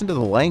insights into the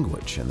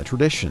language and the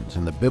traditions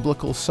and the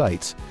biblical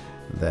sites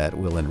that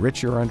will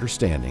enrich your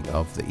understanding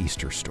of the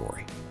Easter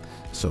story.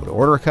 So to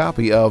order a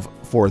copy of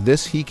For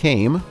This He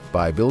Came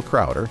by Bill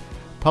Crowder,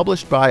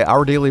 published by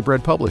Our Daily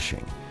Bread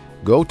Publishing,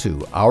 go to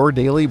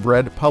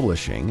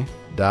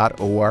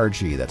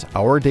ourdailybreadpublishing.org. That's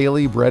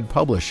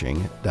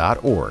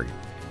ourdailybreadpublishing.org,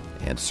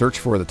 and search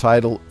for the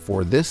title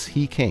For This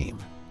He Came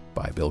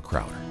by Bill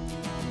Crowder.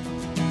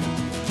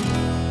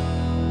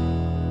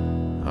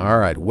 All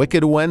right,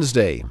 Wicked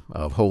Wednesday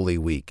of Holy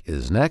Week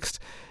is next.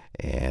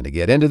 And to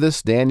get into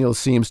this, Daniel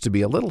seems to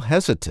be a little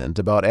hesitant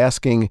about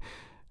asking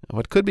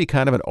what could be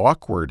kind of an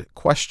awkward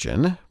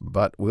question,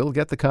 but we'll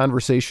get the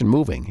conversation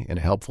moving in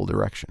a helpful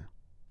direction.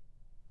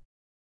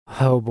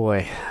 Oh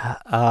boy.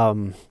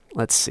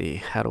 Let's see.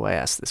 How do I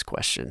ask this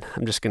question?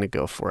 I'm just going to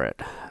go for it.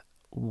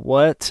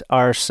 What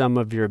are some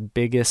of your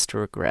biggest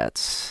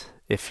regrets,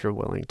 if you're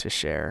willing to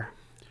share?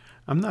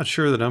 I'm not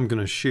sure that I'm going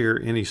to share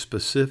any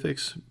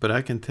specifics, but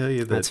I can tell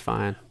you that That's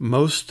fine.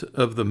 Most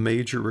of the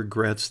major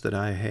regrets that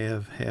I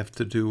have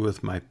to do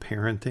with my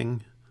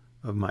parenting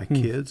of my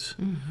kids.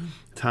 Mm-hmm.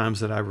 Times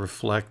that I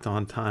reflect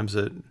on, times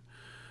that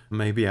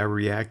maybe I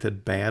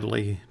reacted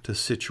badly to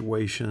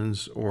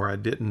situations, or I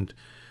didn't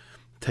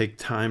take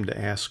time to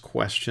ask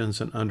questions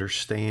and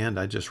understand.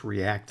 I just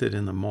reacted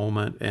in the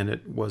moment, and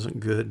it wasn't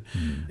good.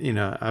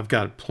 I've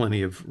got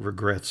plenty of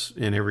regrets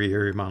in every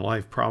area of my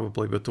life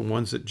probably, but the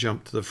ones that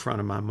jump to the front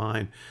of my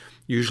mind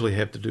usually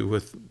have to do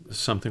with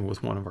something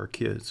with one of our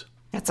kids.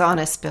 That's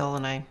honest, Bill,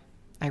 and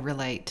I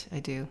relate. I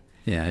do.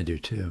 Yeah, I do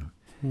too.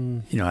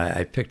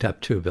 I picked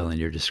up too, Bill, in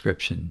your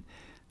description.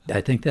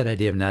 I think that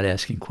idea of not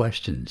asking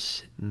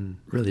questions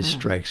really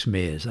strikes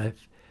me, as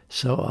I've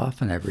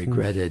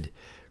regretted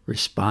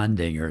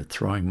responding or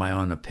throwing my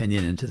own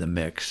opinion into the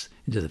mix,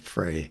 into the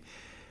fray,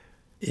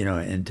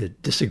 and to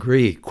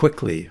disagree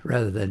quickly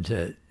rather than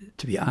to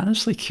be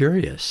honestly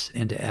curious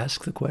and to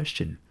ask the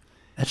question.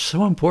 That's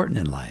so important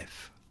in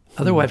life.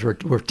 Otherwise,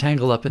 we're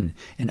tangled up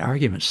in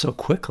arguments so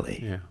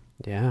quickly.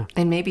 Yeah.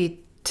 And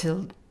maybe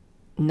to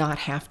not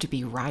have to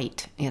be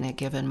right in a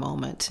given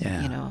moment,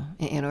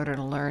 in order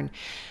to learn.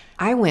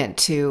 I went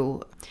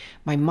to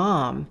my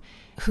mom,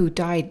 who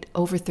died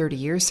over 30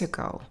 years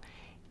ago,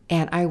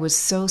 and I was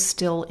so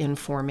still in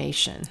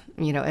formation,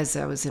 as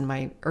I was in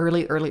my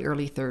early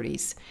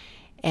 30s.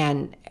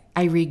 And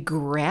I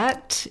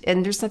regret,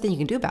 and there's nothing you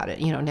can do about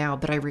it, now,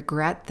 but I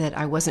regret that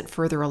I wasn't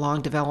further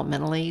along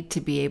developmentally to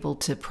be able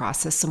to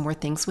process some more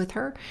things with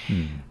her.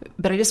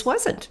 But I just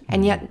wasn't.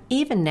 And yet,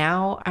 even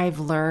now, I've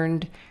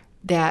learned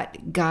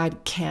that God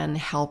can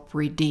help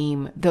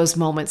redeem those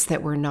moments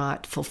that were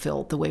not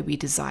fulfilled the way we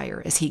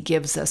desire, as he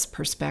gives us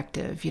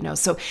perspective,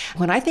 So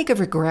when I think of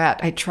regret,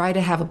 I try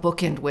to have a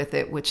bookend with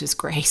it, which is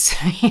grace,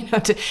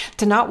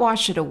 to not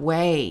wash it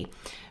away,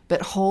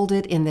 but hold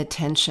it in the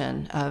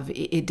tension of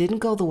it didn't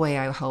go the way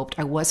I hoped.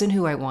 I wasn't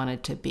who I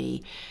wanted to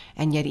be.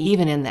 And yet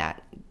even in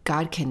that,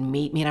 God can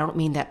meet me. And I don't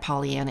mean that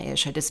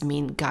Pollyanna-ish. I just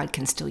mean God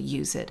can still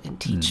use it and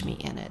teach me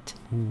in it.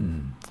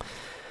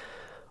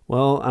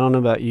 Well, I don't know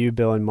about you,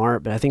 Bill and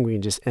Mark, but I think we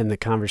can just end the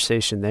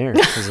conversation there.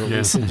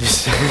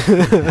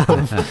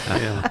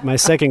 My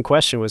second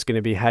question was going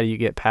to be, how do you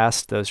get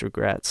past those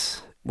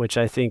regrets? Which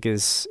I think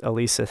is,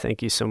 Elisa,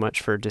 thank you so much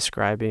for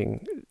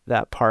describing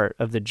that part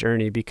of the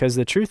journey, because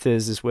the truth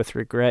is with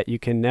regret, you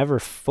can never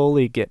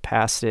fully get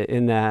past it,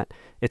 in that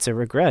it's a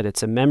regret,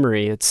 it's a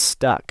memory, it's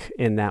stuck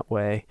in that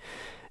way.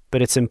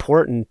 But it's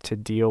important to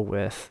deal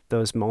with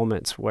those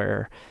moments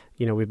where,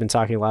 we've been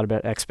talking a lot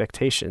about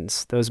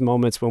expectations, those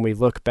moments when we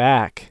look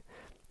back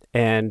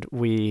and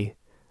we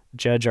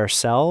judge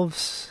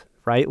ourselves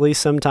rightly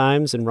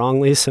sometimes and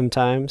wrongly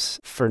sometimes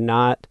for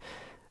not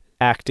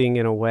acting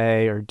in a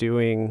way or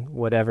doing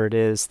whatever it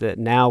is that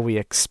now we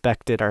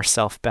expected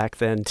ourselves back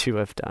then to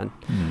have done.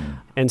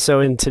 And so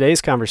in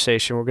today's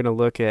conversation, we're going to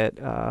look at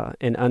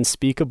an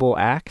unspeakable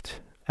act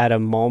at a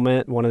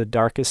moment, one of the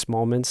darkest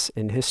moments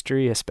in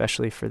history,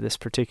 especially for this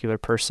particular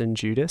person,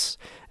 Judas,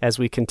 as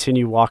we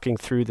continue walking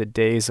through the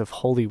days of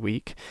Holy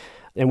Week.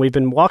 And we've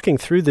been walking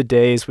through the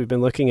days, we've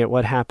been looking at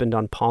what happened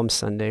on Palm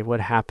Sunday,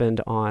 what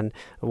happened on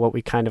what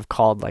we kind of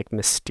called like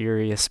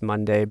Mysterious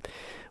Monday,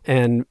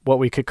 and what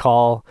we could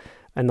call,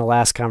 in the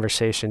last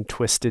conversation,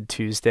 Twisted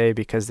Tuesday,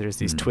 because there's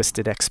these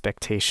twisted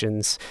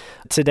expectations.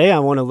 Today I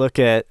want to look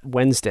at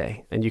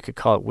Wednesday, and you could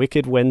call it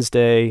Wicked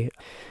Wednesday.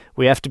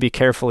 We have to be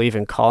careful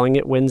even calling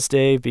it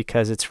Wednesday,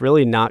 because it's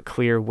really not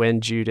clear when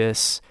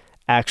Judas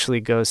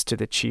actually goes to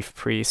the chief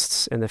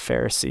priests and the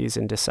Pharisees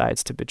and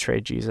decides to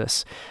betray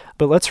Jesus.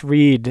 But let's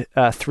read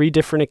three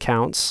different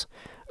accounts.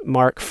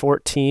 Mark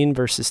 14,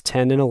 verses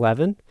 10 and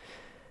 11.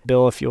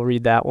 Bill, if you'll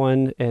read that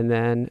one. And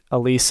then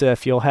Elisa,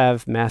 if you'll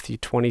have Matthew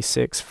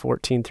 26,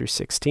 14 through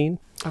 16.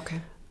 Okay.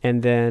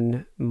 And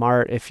then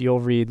Mart, if you'll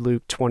read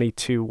Luke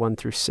 22, 1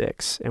 through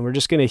 6. And we're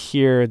just going to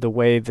hear the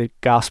way the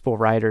gospel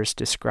writers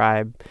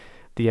describe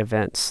the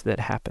events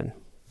that happen.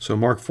 So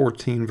Mark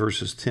 14,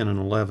 verses 10 and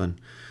 11.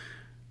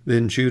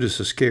 Then Judas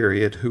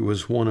Iscariot, who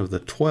was one of the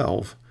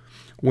 12,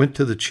 went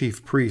to the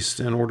chief priests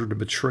in order to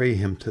betray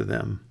him to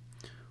them.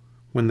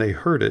 When they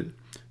heard it,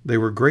 they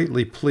were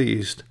greatly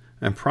pleased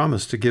and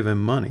promised to give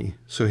him money.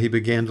 So he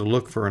began to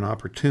look for an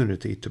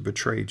opportunity to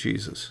betray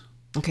Jesus.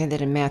 Okay,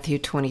 then in Matthew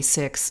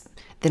 26,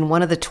 then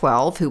one of the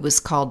 12, who was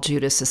called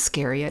Judas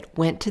Iscariot,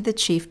 went to the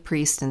chief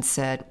priest and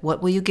said,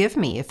 "What will you give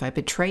me if I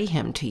betray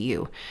him to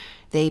you?"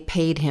 They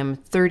paid him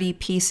 30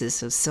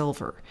 pieces of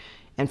silver.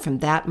 And from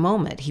that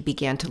moment, he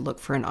began to look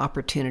for an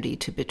opportunity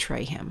to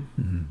betray him.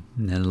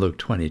 And then Luke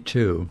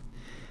 22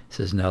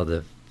 says, "Now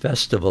the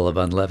festival of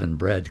unleavened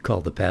bread,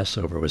 called the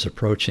Passover, was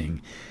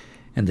approaching,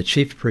 and the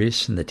chief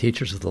priests and the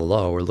teachers of the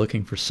law were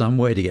looking for some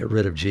way to get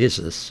rid of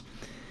Jesus,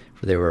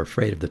 for they were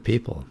afraid of the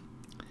people.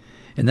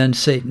 And then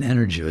Satan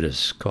entered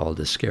Judas, called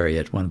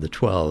Iscariot, one of the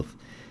 12.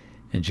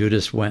 And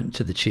Judas went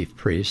to the chief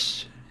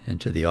priests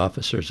and to the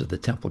officers of the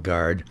temple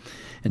guard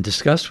and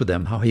discussed with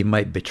them how he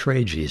might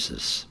betray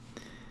Jesus.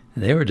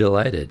 And they were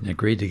delighted and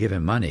agreed to give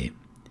him money.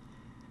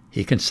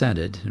 He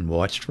consented and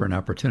watched for an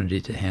opportunity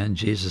to hand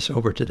Jesus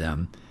over to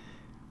them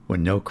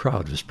when no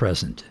crowd was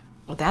present.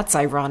 Well, that's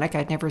ironic.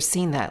 I'd never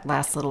seen that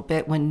last little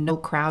bit, when no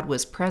crowd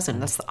was present.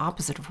 That's the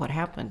opposite of what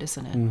happened,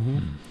 isn't it?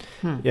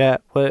 Mm-hmm. Yeah,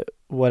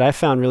 what I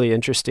found really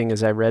interesting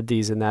as I read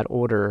these in that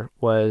order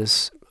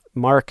was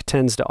Mark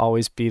tends to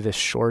always be the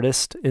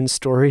shortest in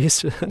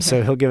stories.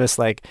 So he'll give us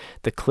like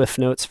the Cliff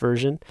Notes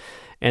version.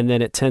 And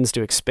then it tends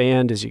to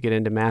expand as you get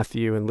into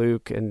Matthew and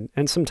Luke, and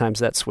sometimes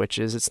that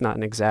switches. It's not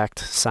an exact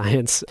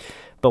science.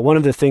 But one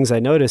of the things I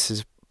notice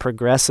is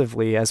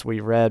progressively, as we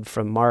read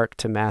from Mark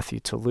to Matthew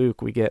to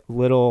Luke, we get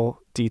little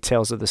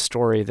details of the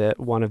story that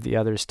one of the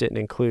others didn't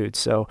include.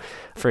 So,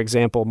 for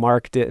example,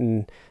 Mark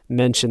didn't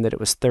mention that it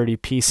was 30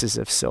 pieces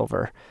of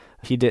silver.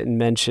 He didn't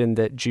mention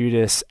that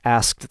Judas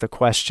asked the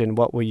question,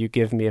 "What will you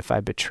give me if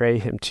I betray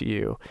him to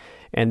you?"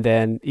 And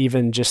then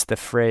even just the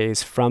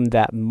phrase, from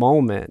that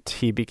moment,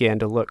 he began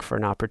to look for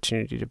an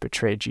opportunity to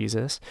betray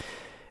Jesus.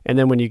 And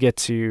then when you get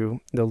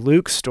to the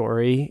Luke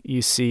story,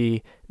 you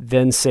see,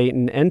 then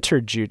Satan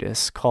entered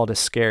Judas, called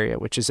Iscariot,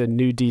 which is a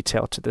new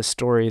detail to the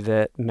story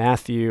that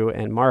Matthew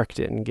and Mark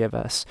didn't give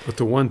us. But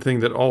the one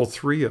thing that all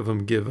three of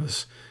them give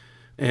us,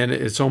 and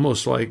it's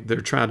almost like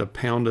they're trying to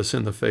pound us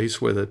in the face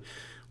with it,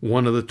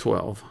 one of the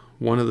 12.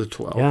 One of the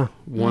 12. Yeah.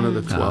 One of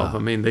the 12. I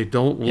mean, they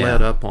don't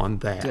let up on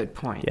that. Good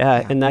point.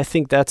 Yeah, and I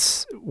think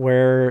that's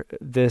where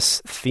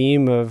this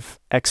theme of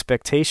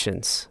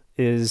expectations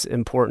is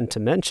important to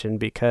mention,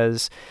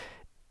 because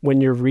when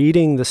you're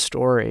reading the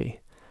story,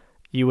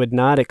 you would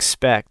not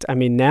expect, I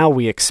mean, now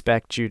we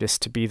expect Judas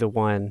to be the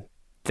one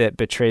that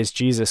betrays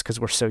Jesus because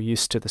we're so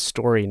used to the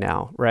story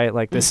now, right?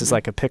 Like this is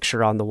like a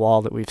picture on the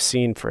wall that we've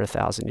seen for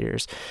 1,000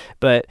 years.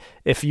 But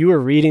if you were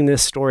reading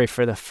this story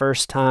for the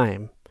first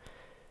time,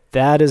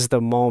 that is the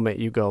moment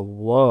you go,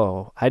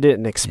 whoa, I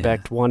didn't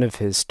expect one of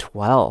his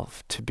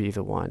 12 to be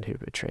the one who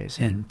betrays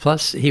him. And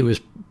plus, he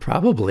was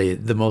probably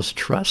the most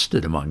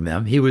trusted among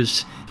them. He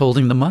was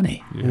holding the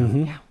money.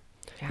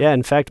 Yeah,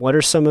 in fact, what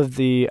are some of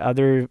the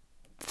other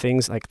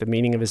things, like the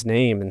meaning of his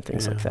name and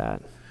things like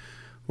that?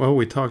 Well,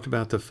 we talked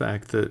about the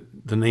fact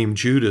that the name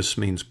Judas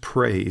means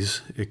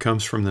praise. It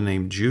comes from the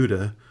name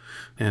Judah.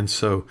 And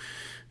so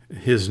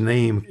his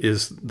name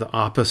is the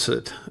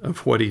opposite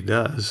of what he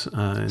does.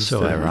 Instead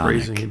so ironic. Of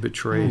praising, he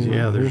betrays.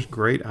 Yeah, there's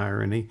great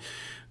irony.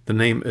 The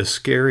name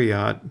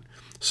Iscariot,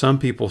 some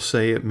people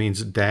say it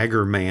means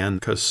dagger man,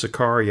 because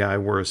Sicarii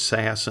were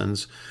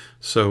assassins,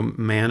 so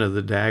man of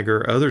the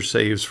dagger. Others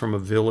say he was from a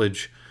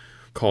village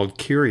called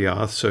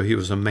Kirioth, so he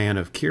was a man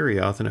of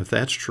Kirioth, and if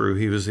that's true,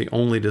 he was the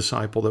only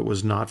disciple that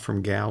was not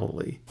from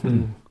Galilee.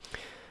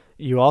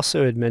 You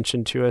also had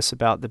mentioned to us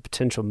about the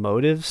potential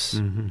motives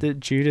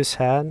that Judas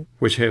had.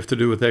 Which have to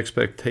do with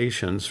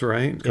expectations,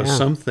 right? Because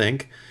some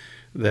think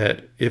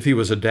that if he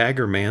was a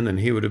dagger man, then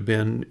he would have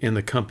been in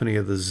the company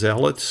of the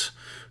zealots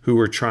who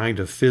were trying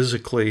to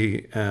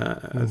physically,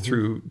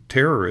 through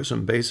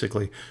terrorism,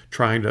 basically,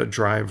 trying to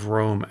drive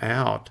Rome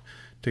out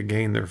to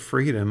gain their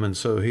freedom. And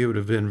so he would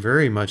have been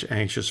very much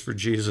anxious for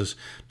Jesus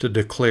to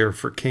declare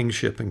for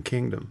kingship and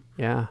kingdom.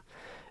 Yeah.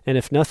 And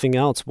if nothing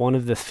else, one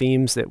of the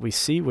themes that we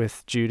see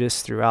with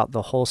Judas throughout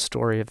the whole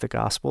story of the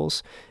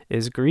Gospels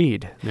is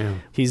greed. Yeah.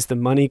 He's the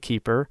money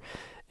keeper,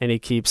 and he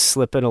keeps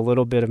slipping a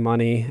little bit of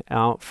money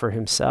out for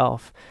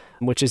himself,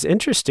 which is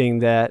interesting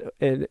that,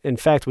 in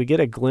fact, we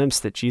get a glimpse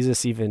that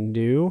Jesus even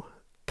knew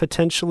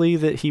potentially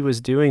that he was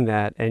doing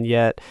that. And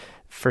yet,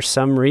 for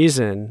some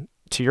reason,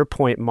 to your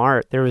point,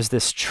 Mart, there was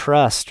this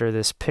trust or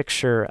this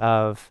picture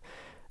of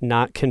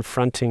not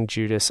confronting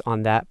Judas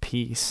on that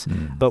piece.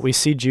 But we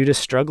see Judas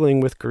struggling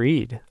with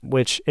greed,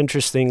 which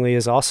interestingly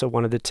is also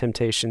one of the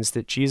temptations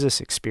that Jesus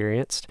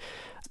experienced.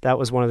 That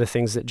was one of the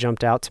things that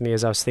jumped out to me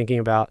as I was thinking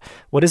about,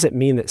 what does it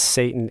mean that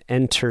Satan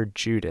entered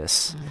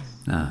Judas?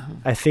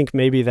 I think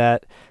maybe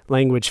that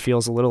language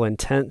feels a little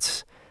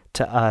intense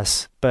to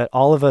us, but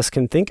all of us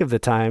can think of the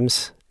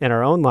times in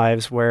our own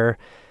lives where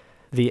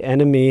the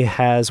enemy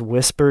has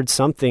whispered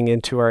something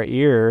into our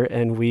ear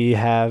and we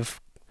have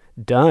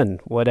done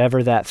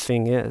whatever that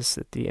thing is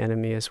that the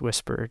enemy has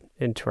whispered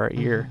into our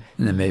ear.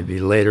 And then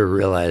maybe later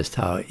realized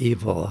how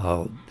evil,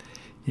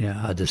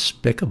 how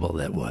despicable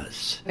that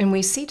was. And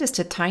we see just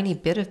a tiny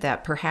bit of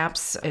that,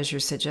 perhaps, as you're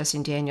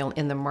suggesting, Daniel,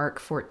 in the Mark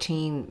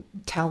 14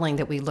 telling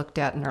that we looked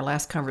at in our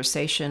last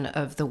conversation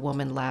of the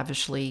woman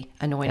lavishly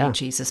anointing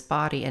Jesus'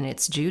 body. And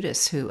it's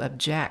Judas who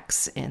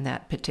objects in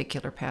that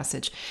particular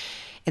passage.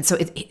 And so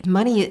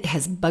money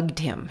has bugged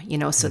him,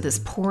 so this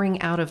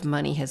pouring out of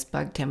money has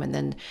bugged him. And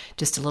then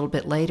just a little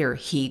bit later,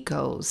 he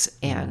goes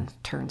and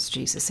turns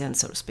Jesus in,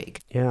 so to speak.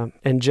 Yeah.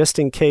 And just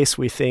in case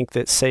we think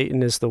that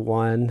Satan is the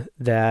one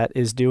that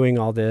is doing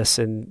all this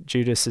and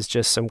Judas is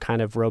just some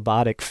kind of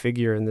robotic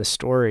figure in this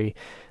story,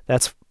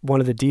 that's one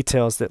of the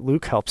details that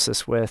Luke helps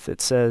us with.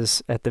 It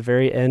says at the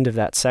very end of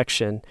that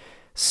section,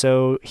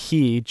 so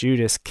he,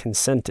 Judas,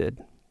 consented.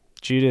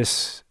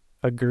 Judas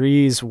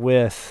agrees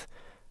with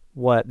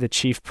what the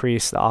chief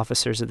priests, the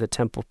officers of the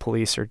temple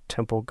police or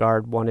temple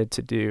guard wanted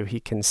to do. He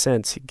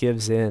consents, he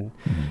gives in.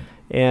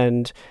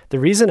 And the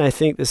reason I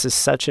think this is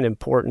such an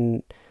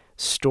important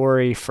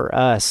story for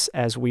us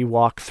as we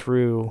walk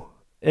through,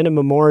 in a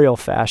memorial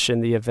fashion,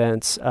 the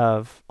events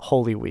of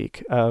Holy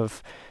Week,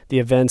 of the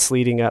events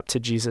leading up to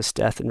Jesus'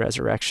 death and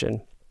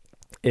resurrection,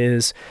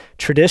 is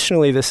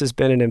traditionally this has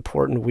been an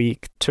important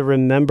week to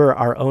remember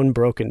our own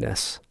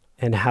brokenness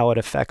and how it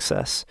affects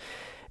us.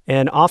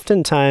 And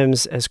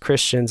oftentimes as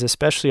Christians,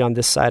 especially on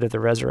this side of the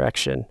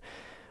resurrection,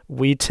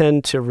 we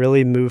tend to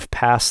really move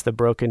past the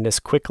brokenness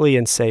quickly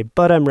and say,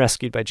 but I'm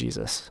rescued by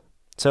Jesus.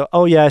 So,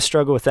 oh yeah, I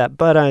struggle with that,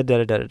 but I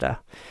da-da-da-da-da.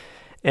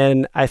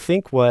 And I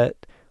think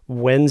what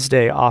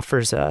Wednesday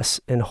offers us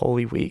in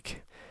Holy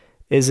Week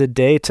is a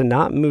day to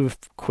not move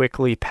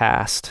quickly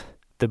past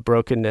the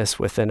brokenness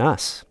within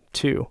us,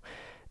 too.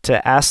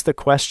 To ask the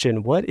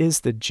question, what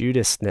is the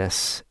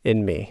Judasness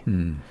in me?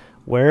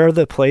 Where are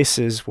the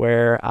places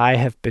where I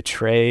have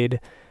betrayed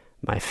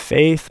my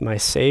faith, my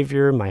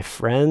Savior, my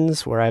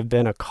friends, where I've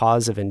been a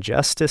cause of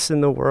injustice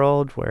in the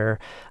world, where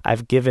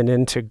I've given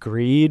in to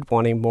greed,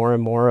 wanting more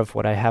and more of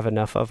what I have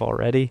enough of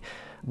already?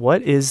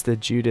 What is the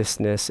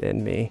Judasness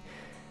in me?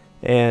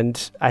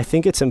 And I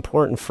think it's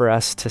important for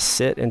us to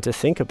sit and to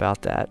think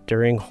about that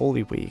during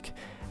Holy Week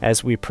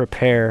as we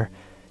prepare,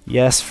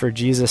 yes, for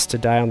Jesus to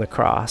die on the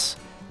cross,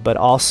 but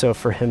also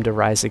for him to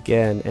rise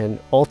again and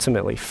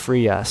ultimately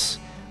free us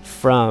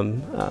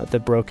from the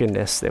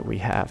brokenness that we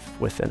have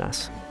within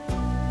us.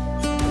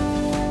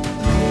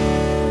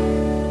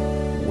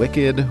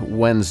 Wicked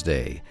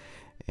Wednesday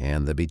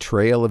and the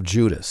betrayal of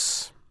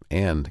Judas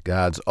and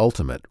God's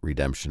ultimate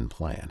redemption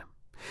plan.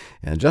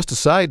 And just a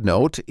side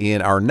note,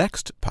 in our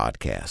next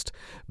podcast,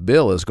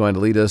 Bill is going to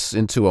lead us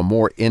into a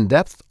more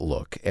in-depth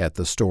look at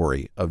the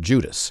story of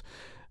Judas.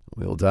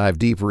 We'll dive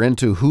deeper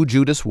into who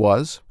Judas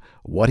was,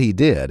 what he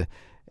did,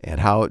 and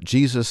how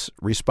Jesus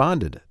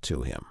responded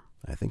to him.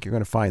 I think you're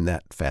going to find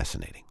that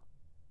fascinating.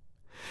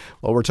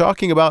 Well, we're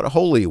talking about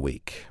Holy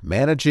Week,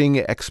 managing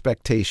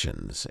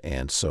expectations,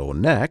 and so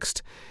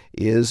next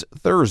is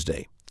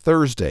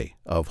Thursday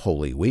of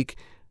Holy Week,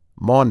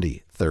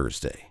 Maundy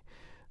Thursday.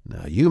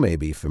 Now, you may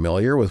be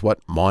familiar with what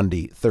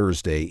Maundy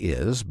Thursday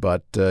is,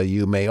 but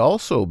you may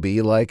also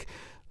be like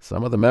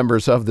some of the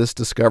members of this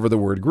Discover the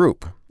Word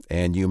group,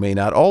 and you may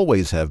not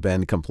always have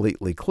been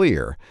completely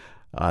clear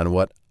on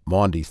what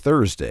Maundy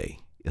Thursday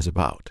is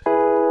about.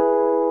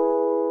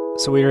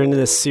 So we are in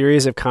this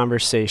series of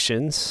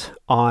conversations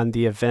on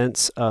the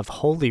events of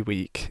Holy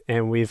Week,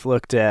 and we've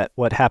looked at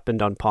what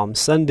happened on Palm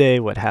Sunday,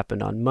 what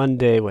happened on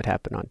Monday, what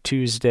happened on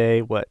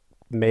Tuesday, what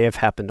may have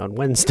happened on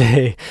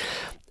Wednesday.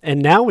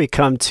 And now we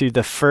come to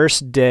the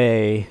first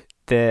day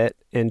that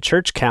in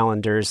church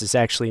calendars is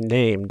actually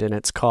named, and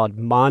it's called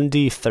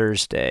Maundy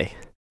Thursday.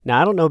 Now,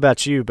 I don't know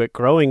about you, but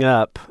growing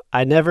up,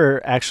 I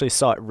never actually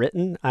saw it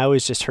written. I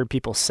always just heard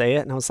people say it,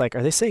 and I was like,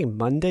 are they saying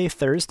Monday,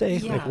 Thursday?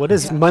 Yeah, like, what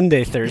is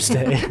Monday,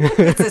 Thursday?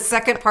 It's the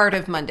second part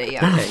of Monday,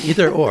 yeah.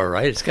 Either or,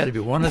 right? It's got to be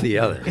one or the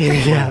other.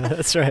 Yeah,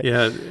 that's right.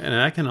 Yeah, and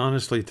I can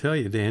honestly tell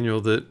you, Daniel,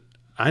 that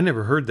I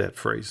never heard that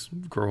phrase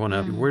growing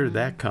up. Where did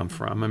that come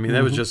from? I mean,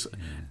 that was just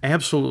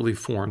absolutely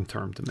foreign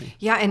term to me.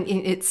 Yeah, and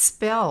it's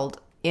spelled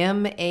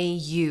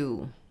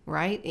M-A-U,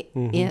 right?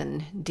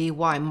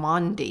 N-D-Y,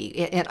 Maundy.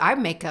 And I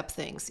make up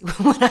things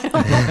when I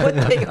don't know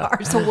what they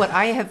are. So what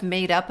I have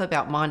made up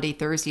about Maundy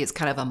Thursday is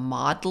kind of a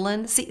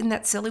maudlin. See, isn't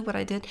that silly what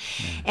I did?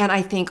 And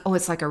I think,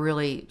 it's like a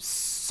really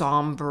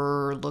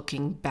somber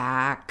looking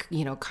back,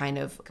 kind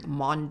of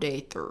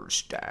Maundy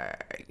Thursday.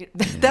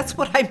 That's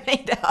what I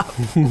made up.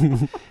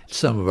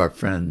 Some of our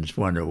friends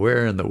wonder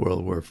where in the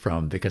world we're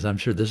from, because I'm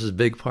sure this is a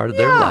big part of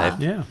their life.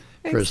 Yeah.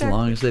 For as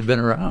long as they've been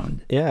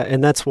around. Yeah,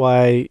 and that's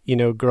why,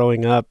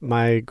 growing up,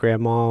 my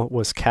grandma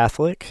was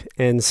Catholic,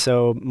 and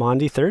so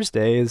Maundy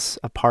Thursday is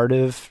a part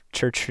of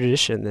church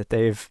tradition that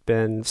they've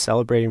been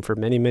celebrating for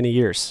many, many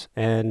years.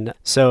 And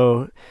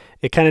so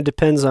it kind of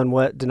depends on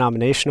what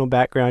denominational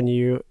background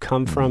you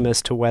come from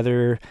as to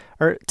whether,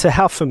 or to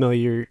how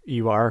familiar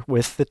you are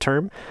with the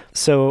term.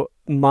 So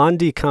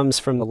Maundy comes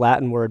from the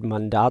Latin word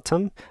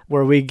mandatum,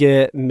 where we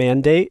get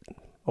mandate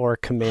or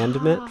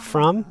commandment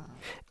from.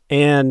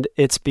 And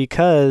it's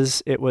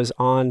because it was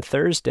on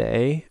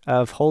Thursday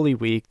of Holy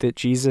Week that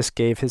Jesus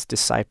gave his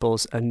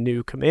disciples a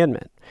new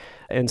commandment.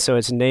 And so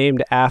it's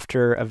named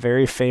after a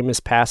very famous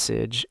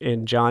passage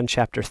in John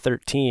chapter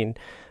 13,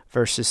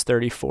 verses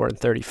 34 and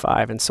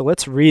 35. And so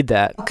let's read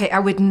that. Okay, I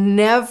would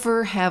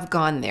never have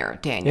gone there,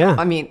 Daniel. Yeah.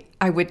 I mean,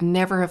 I would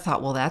never have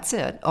thought, well, that's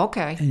it.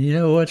 Okay. And you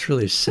know what's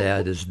really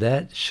sad is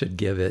that should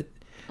give it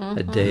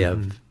a day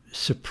of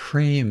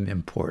supreme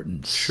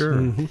importance.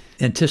 Sure.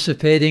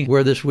 Anticipating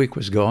where this week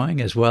was going,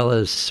 as well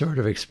as sort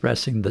of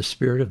expressing the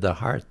spirit of the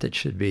heart that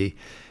should be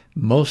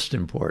most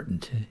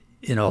important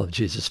in all of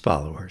Jesus'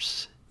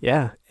 followers.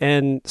 Yeah.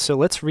 And so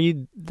let's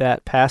read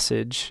that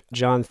passage,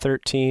 John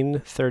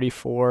 13,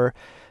 34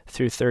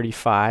 through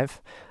 35.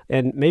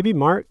 And maybe,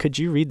 Mark, could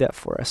you read that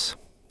for us?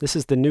 This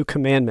is the new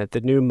commandment,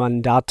 the new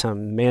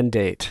mandatum,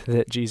 mandate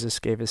that Jesus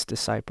gave his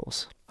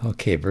disciples.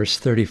 Okay, verse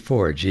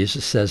 34,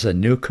 Jesus says, "A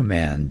new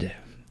command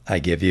I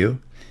give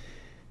you,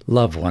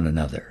 love one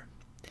another.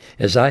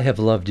 As I have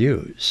loved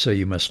you, so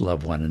you must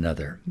love one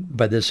another.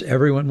 By this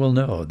everyone will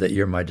know that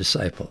you're my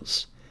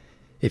disciples,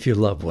 if you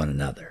love one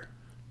another.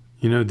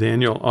 You know,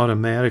 Daniel,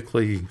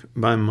 automatically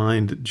my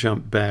mind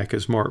jumped back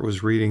as Mark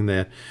was reading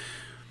that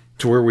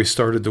to where we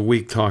started the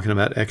week talking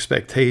about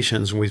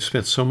expectations. And we've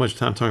spent so much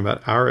time talking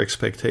about our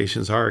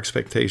expectations.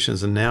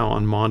 And now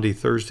on Maundy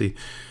Thursday,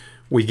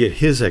 we get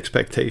his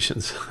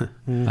expectations,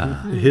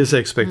 his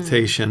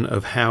expectation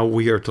of how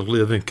we are to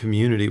live in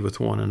community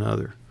with one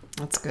another.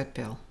 That's good,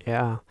 Bill.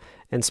 Yeah.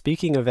 And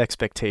speaking of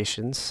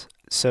expectations,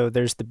 so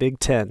there's the Big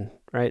Ten,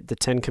 right? The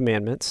 10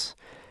 Commandments.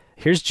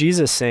 Here's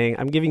Jesus saying,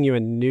 I'm giving you a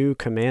new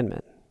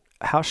commandment.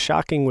 How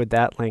shocking would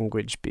that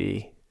language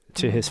be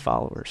to his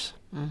followers?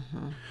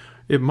 Mm-hmm.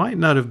 It might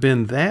not have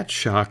been that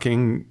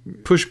shocking.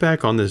 Push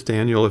back on this,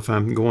 Daniel, if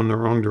I'm going the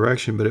wrong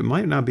direction, but it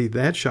might not be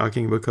that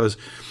shocking because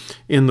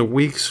in the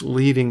weeks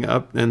leading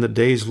up and the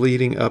days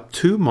leading up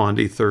to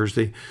Maundy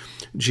Thursday,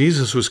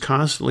 Jesus was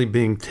constantly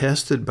being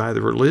tested by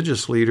the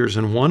religious leaders,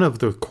 and one of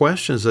the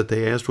questions that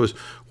they asked was,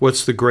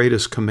 what's the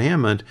greatest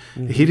commandment?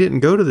 Mm-hmm. He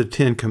didn't go to the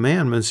 10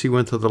 Commandments. He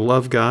went to the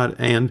love God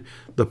and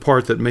the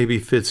part that maybe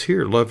fits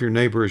here, love your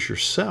neighbor as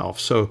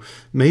yourself. So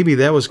maybe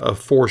that was a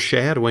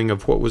foreshadowing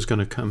of what was going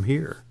to come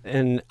here.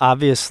 And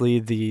obviously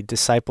the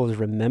disciples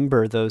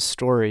remember those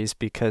stories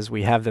because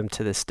we have them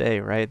to this day,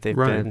 right? They've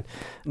been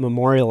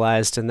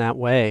memorialized in that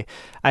way.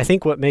 I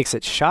think what makes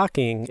it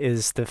shocking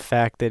is the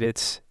fact that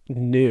it's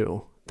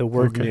new, the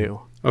word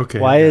new. Okay.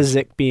 Why is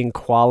it being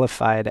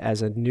qualified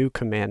as a new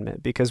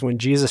commandment? Because when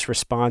Jesus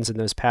responds in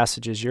those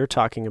passages you're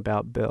talking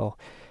about, Bill,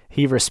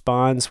 he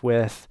responds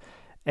with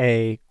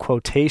a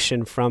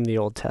quotation from the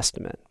Old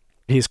Testament.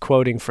 He's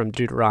quoting from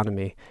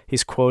Deuteronomy.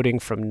 He's quoting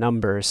from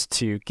Numbers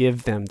to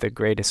give them the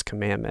greatest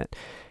commandment.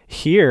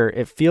 Here,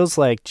 it feels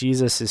like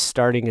Jesus is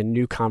starting a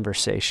new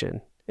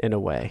conversation in a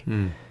way.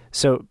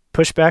 So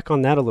push back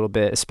on that a little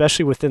bit,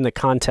 especially within the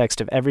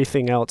context of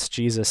everything else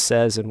Jesus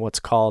says in what's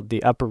called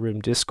the upper room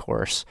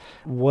discourse.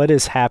 What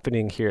is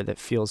happening here that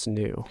feels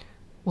new?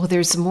 Well,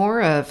 there's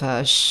more of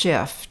a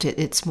shift.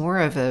 It's more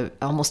of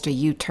almost a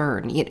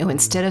U-turn.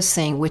 Instead of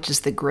saying which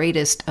is the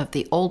greatest of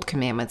the old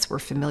commandments we're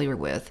familiar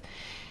with,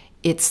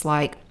 it's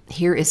like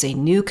here is a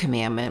new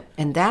commandment,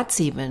 and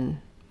that's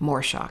even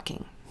more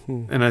shocking.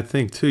 And I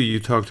think, too, you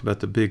talked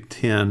about the Big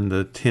Ten,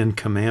 the 10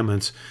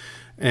 Commandments.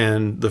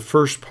 And the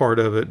first part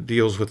of it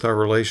deals with our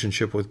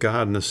relationship with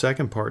God, and the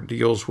second part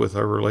deals with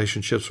our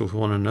relationships with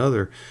one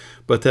another.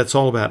 But that's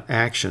all about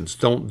actions.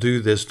 Don't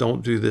do this,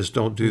 don't do this,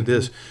 don't do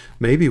this.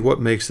 Maybe what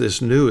makes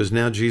this new is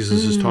now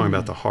Jesus is talking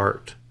about the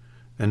heart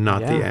and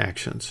not the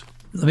actions.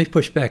 Let me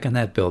push back on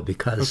that, Bill,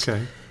 because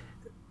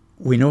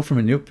we know from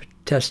a New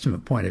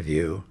Testament point of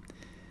view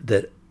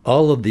that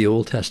all of the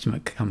Old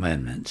Testament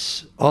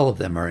commandments, all of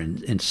them are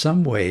in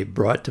some way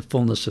brought to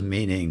fullness of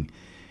meaning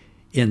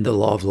in the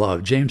law of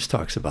love. James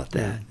talks about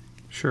that.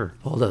 Sure.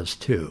 Paul does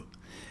too.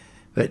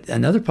 But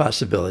another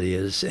possibility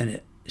is, and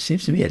it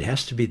seems to me it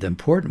has to be the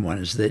important one,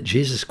 is that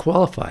Jesus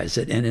qualifies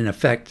it and in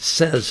effect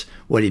says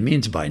what he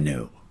means by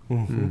new.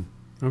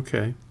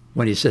 Okay.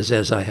 When he says,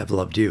 as I have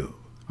loved you.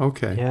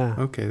 Okay. Yeah.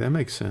 Okay, that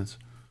makes sense.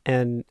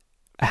 And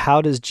how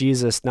does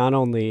Jesus not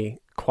only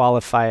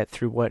qualify it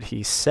through what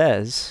he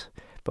says,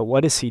 but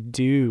what does he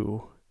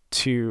do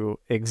to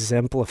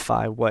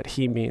exemplify what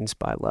he means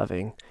by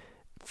loving?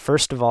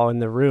 First of all, in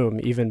the room,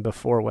 even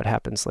before what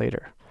happens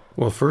later.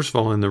 Well, first of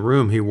all, in the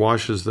room, he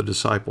washes the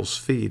disciples'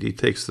 feet. He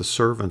takes the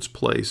servant's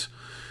place.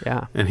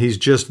 Yeah. And he's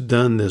just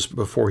done this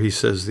before he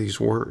says these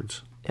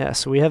words. Yeah,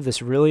 so we have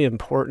this really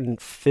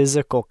important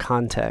physical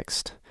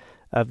context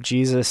of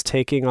Jesus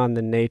taking on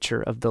the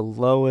nature of the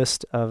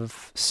lowest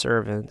of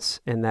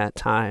servants in that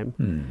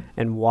time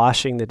and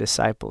washing the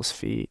disciples'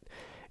 feet.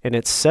 And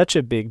it's such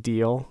a big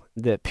deal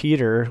that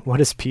Peter, what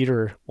does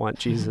Peter want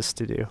Jesus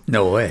to do?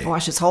 No way.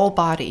 Wash his whole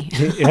body.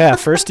 Yeah,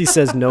 first he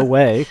says no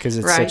way because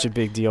it's such a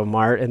big deal,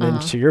 Mart. And then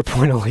to your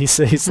point,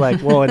 Elisa, he's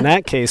like, well, in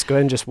that case, go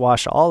ahead and just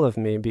wash all of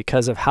me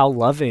because of how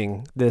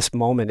loving this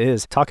moment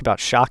is. Talk about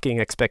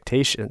shocking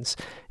expectations.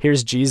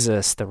 Here's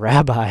Jesus, the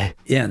rabbi.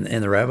 Yeah,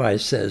 and the rabbi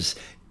says,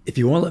 if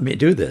you won't let me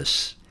do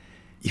this,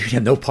 you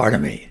have no part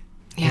of me.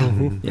 Yeah.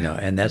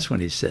 And that's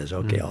when he says,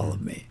 okay, all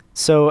of me.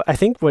 So I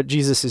think what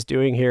Jesus is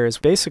doing here is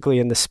basically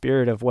in the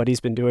spirit of what he's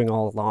been doing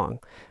all along,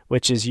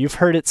 which is you've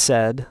heard it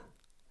said,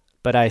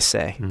 but I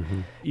say.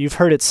 You've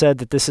heard it said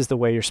that this is the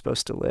way you're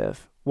supposed to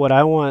live. What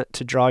I want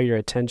to draw your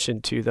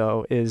attention to,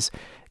 though, is,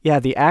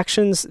 the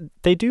actions,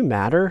 they do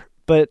matter,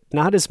 but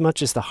not as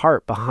much as the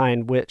heart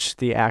behind which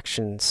the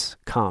actions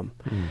come.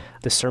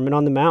 The Sermon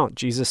on the Mount,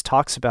 Jesus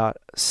talks about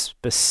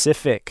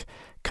specific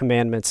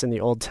commandments in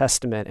the Old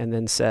Testament and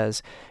then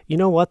says, you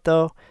know what,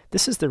 though?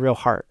 This is the real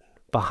heart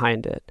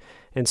behind it.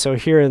 And so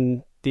here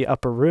in the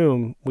upper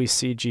room, we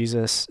see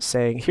Jesus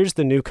saying, here's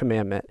the new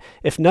commandment.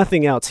 If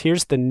nothing else,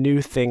 here's the new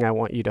thing I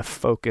want you to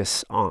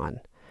focus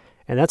on.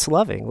 And that's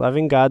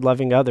loving God,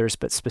 loving others,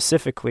 but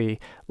specifically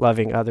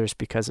loving others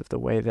because of the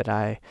way that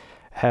I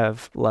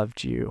have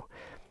loved you.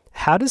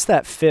 How does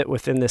that fit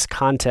within this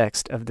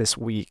context of this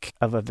week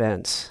of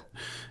events?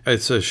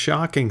 It's a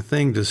shocking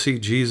thing to see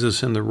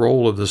Jesus in the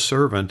role of the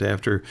servant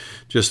after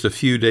just a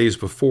few days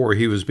before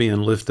he was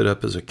being lifted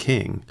up as a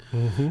king.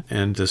 Mm-hmm.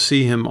 And to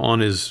see him on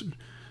his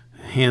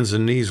hands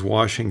and knees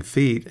washing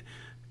feet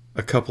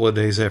a couple of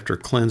days after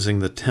cleansing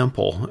the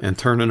temple and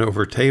turning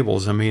over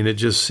tables. I mean, it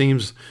just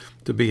seems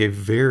to be a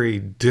very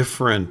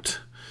different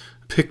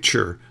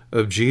picture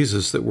of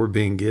Jesus that we're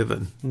being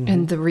given. Mm-hmm.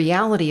 And the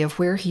reality of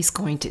where he's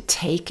going to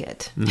take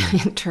it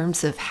in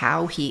terms of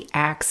how he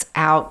acts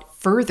out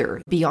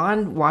further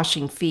beyond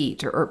washing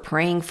feet or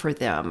praying for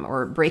them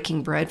or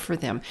breaking bread for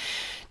them,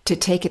 to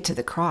take it to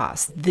the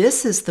cross.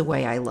 This is the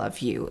way I love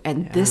you,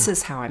 and this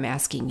is how I'm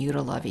asking you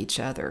to love each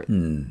other.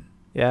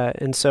 Yeah,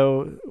 and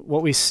so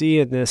what we see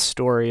in this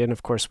story, and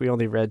of course we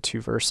only read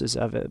 2 verses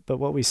of it, but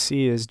what we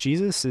see is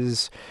Jesus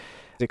is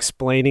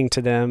explaining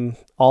to them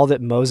all that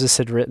Moses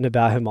had written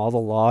about him, all the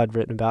law had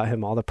written about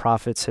him, all the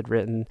prophets had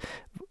written,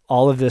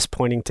 all of this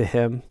pointing to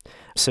him.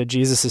 So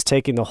Jesus is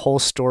taking the whole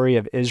story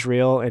of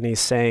Israel and he's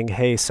saying,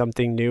 hey,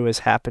 something new is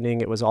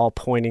happening. It was all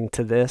pointing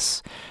to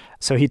this.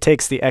 So he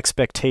takes the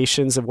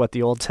expectations of what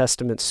the Old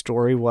Testament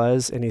story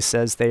was and he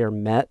says they are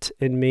met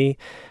in me.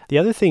 The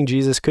other thing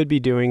Jesus could be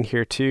doing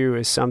here too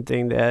is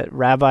something that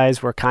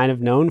rabbis were kind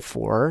of known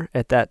for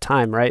at that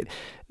time, right?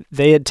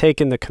 They had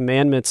taken the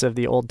commandments of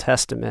the Old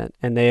Testament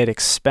and they had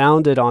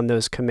expounded on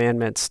those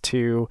commandments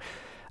to,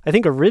 I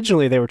think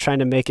originally they were trying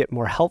to make it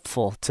more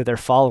helpful to their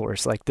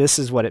followers. Like, this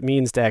is what it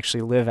means to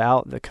actually live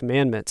out the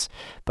commandments.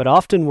 But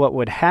often what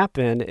would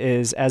happen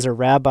is as a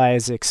rabbi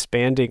is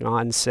expanding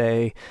on,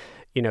 say,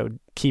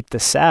 keep the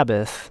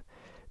Sabbath,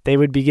 they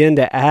would begin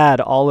to add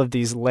all of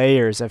these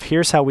layers of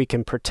here's how we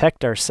can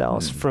protect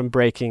ourselves from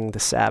breaking the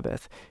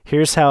Sabbath.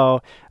 Here's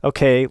how,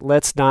 okay,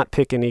 let's not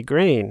pick any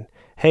grain.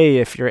 Hey,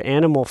 if your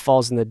animal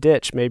falls in the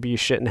ditch, maybe you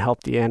shouldn't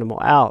help the animal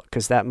out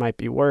because that might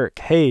be work.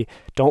 Hey,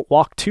 don't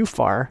walk too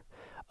far.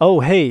 Oh,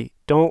 hey,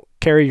 don't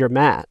carry your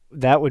mat.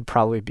 That would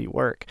probably be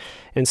work.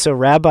 And so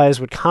rabbis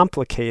would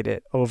complicate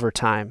it over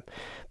time.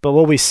 But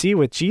what we see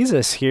with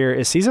Jesus here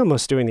is he's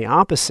almost doing the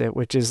opposite,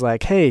 which is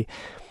like, hey,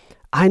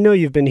 I know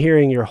you've been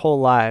hearing your whole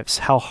lives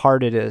how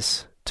hard it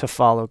is to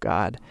follow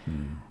God.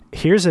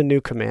 Here's a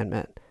new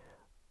commandment.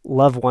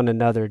 Love one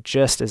another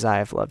just as I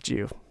have loved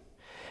you.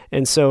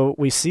 And so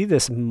we see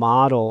this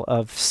model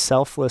of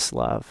selfless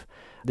love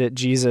that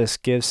Jesus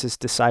gives his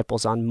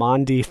disciples on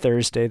Maundy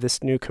Thursday,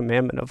 this new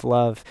commandment of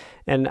love.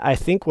 And I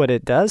think what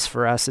it does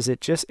for us is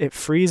it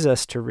frees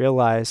us to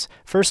realize,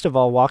 first of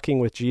all, walking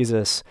with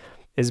Jesus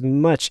is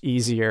much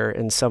easier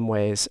in some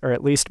ways, or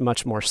at least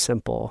much more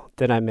simple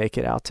than I make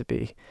it out to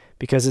be,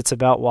 because it's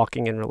about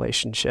walking in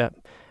relationship.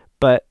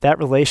 But that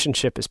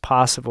relationship is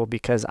possible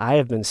because I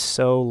have been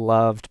so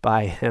loved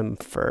by him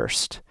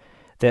first,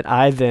 that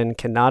I then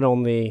can not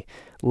only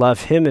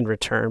love him in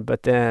return,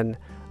 but then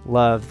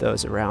love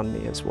those around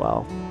me as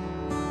well.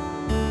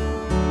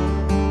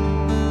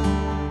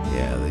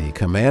 Yeah, the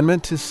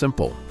commandment is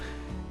simple,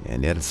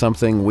 and yet it's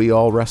something we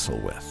all wrestle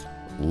with.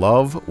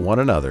 Love one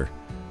another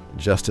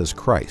just as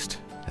Christ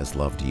has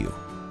loved you.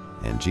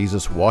 And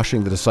Jesus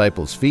washing the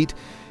disciples' feet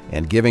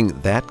and giving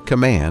that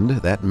command,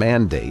 that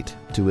mandate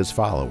to his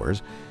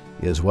followers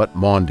is what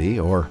Maundy,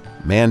 or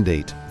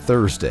Mandate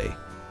Thursday,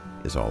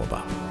 is all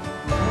about.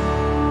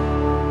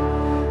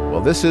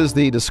 Well, this is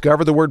the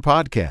Discover the Word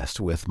podcast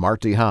with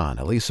Mart DeHaan,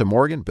 Elisa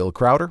Morgan, Bill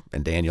Crowder,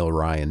 and Daniel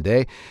Ryan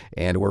Day.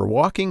 And we're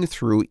walking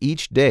through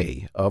each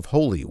day of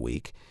Holy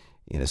Week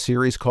in a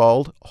series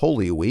called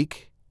Holy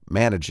Week,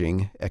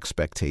 Managing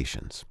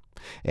Expectations.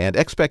 And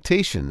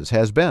expectations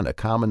has been a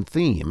common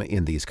theme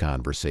in these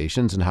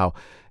conversations, and how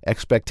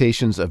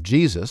expectations of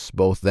Jesus,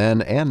 both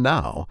then and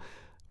now,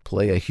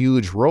 play a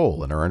huge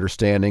role in our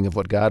understanding of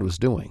what God was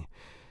doing.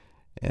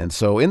 And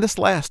so in this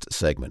last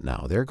segment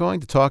now, they're going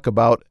to talk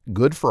about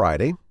Good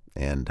Friday,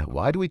 and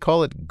why do we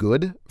call it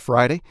Good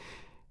Friday,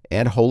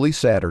 and Holy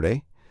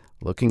Saturday,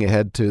 looking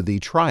ahead to the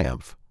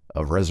triumph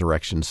of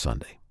Resurrection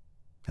Sunday.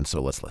 And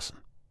so let's listen.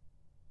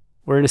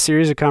 We're in a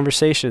series of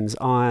conversations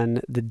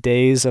on the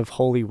days of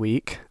Holy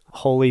Week.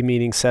 Holy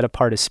meaning set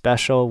apart as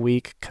special,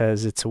 week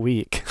because it's a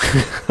week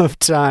of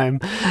time.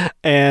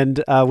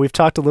 And we've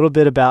talked a little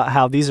bit about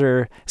how these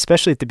are,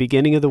 especially at the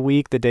beginning of the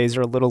week, the days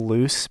are a little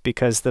loose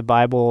because the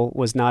Bible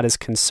was not as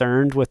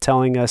concerned with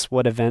telling us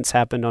what events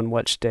happened on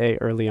which day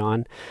early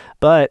on.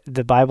 But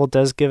the Bible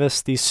does give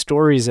us these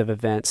stories of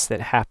events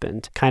that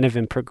happened kind of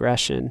in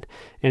progression.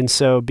 And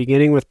so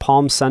beginning with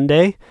Palm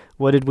Sunday,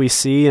 what did we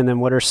see? And then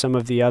what are some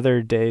of the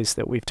other days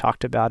that we've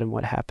talked about and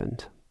what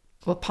happened?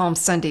 Well, Palm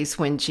Sunday's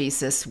when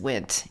Jesus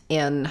went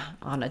in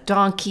on a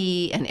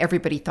donkey and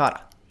everybody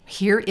thought,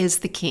 here is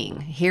the king.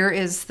 Here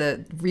is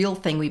the real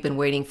thing we've been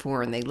waiting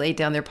for. And they laid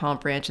down their palm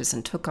branches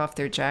and took off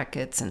their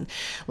jackets and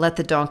let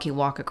the donkey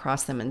walk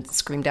across them and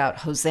screamed out,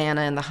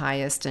 Hosanna in the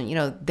highest.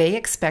 And, they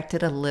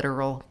expected a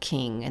literal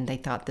king and they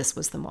thought this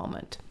was the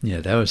moment.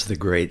 Yeah, that was the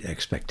great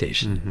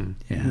expectation.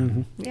 Mm-hmm. Yeah.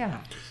 Mm-hmm. Yeah.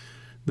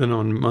 Then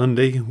on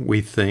Monday,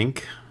 we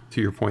think,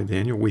 to your point,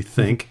 Daniel, we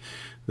think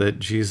that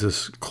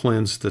Jesus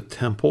cleansed the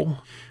temple.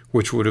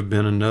 which would have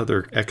been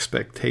another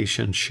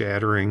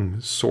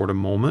expectation-shattering sort of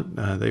moment.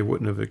 They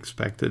wouldn't have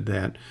expected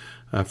that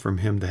from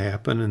him to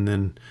happen. And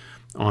then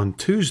on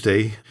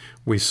Tuesday,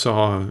 we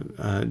saw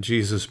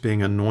Jesus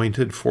being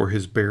anointed for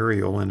his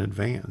burial in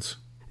advance.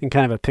 And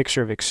kind of a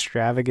picture of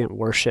extravagant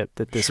worship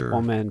that this Sure.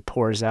 woman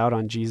pours out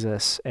on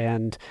Jesus,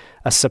 and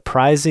a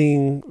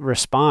surprising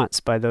response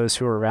by those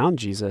who are around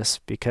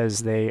Jesus because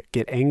they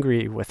get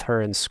angry with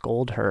her and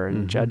scold her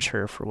and judge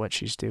her for what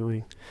she's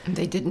doing. And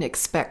they didn't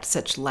expect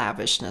such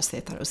lavishness. They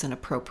thought it was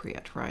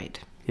inappropriate, right?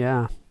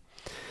 Yeah.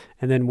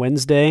 And then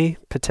Wednesday,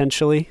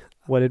 potentially,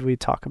 what did we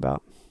talk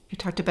about? You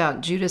talked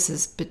about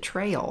Judas's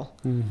betrayal,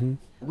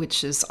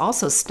 which is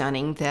also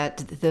stunning that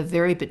the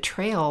very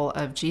betrayal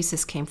of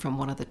Jesus came from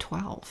one of the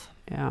 12.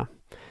 Yeah.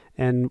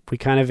 And we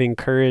kind of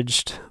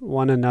encouraged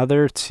one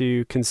another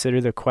to consider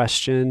the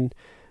question,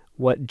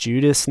 what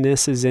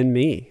Judasness is in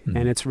me?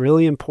 And it's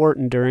really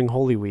important during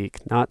Holy Week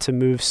not to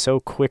move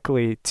so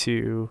quickly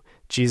to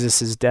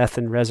Jesus' death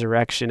and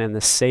resurrection and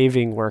the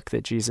saving work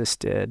that Jesus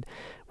did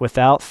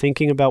without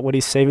thinking about what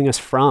he's saving us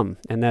from.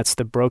 And that's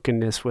the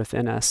brokenness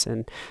within us,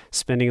 and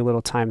spending a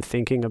little time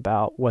thinking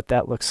about what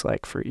that looks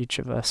like for each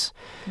of us.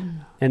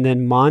 And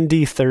then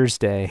Maundy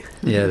Thursday.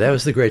 Yeah, that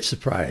was the great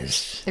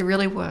surprise. It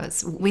really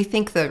was.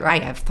 I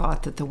have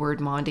thought that the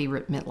word Maundy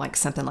meant like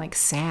something like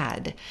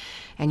sad.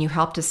 And you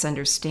helped us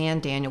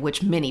understand, Daniel,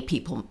 which many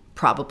people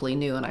probably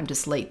knew, and I'm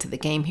just late to the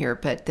game here,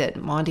 but that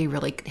Maundy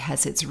really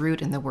has its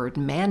root in the word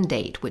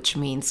mandate, which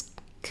means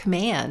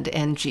command.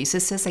 And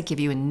Jesus says, I give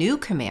you a new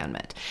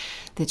commandment,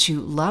 that you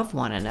love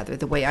one another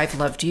the way I've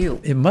loved you.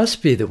 It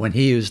must be that when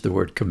he used the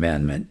word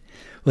commandment,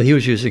 well, he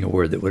was using a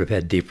word that would have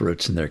had deep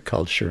roots in their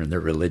culture and their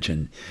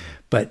religion.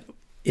 But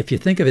if you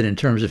think of it in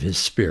terms of his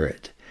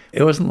spirit,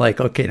 it wasn't like,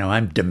 okay, now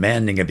I'm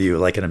demanding of you,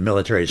 like in a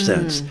military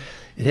sense.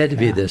 It had to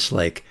be this,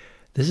 like,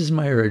 this is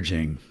my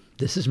urging.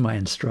 This is my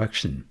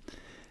instruction.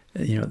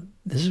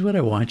 This is what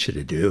I want you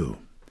to do.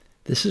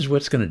 This is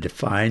what's going to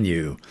define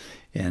you.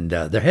 And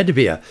there had to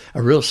be a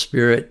real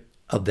spirit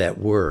of that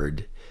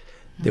word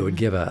that would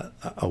give a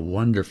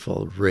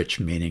wonderful, rich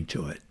meaning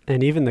to it.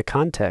 And even the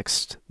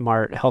context,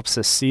 Mart, helps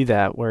us see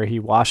that, where he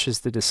washes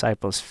the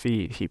disciples'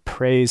 feet, he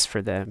prays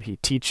for them, he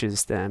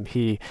teaches them,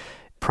 he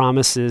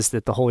promises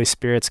that the Holy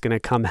Spirit's going to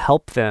come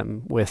help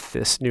them with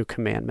this new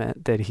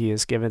commandment that he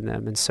has given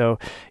them. And so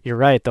you're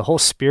right, the whole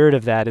spirit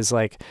of that is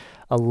like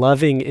a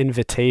loving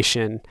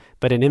invitation,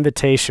 but an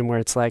invitation where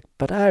it's like,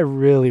 but I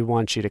really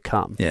want you to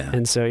come. Yeah.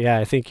 And so, yeah,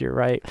 I think you're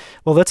right.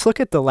 Well, let's look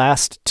at the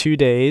last 2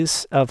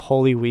 days of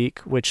Holy Week,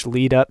 which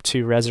lead up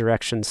to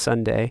Resurrection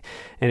Sunday,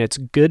 and it's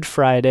Good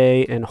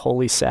Friday and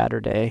Holy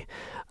Saturday.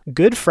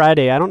 Good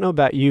Friday, I don't know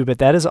about you, but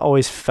that has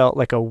always felt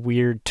like a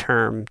weird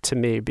term to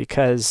me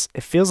because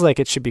it feels like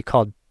it should be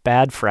called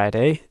Bad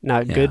Friday,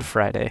 not Good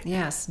Friday.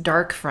 Yes,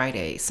 Dark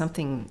Friday,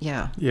 something,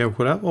 yeah. Yeah,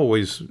 what I've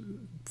always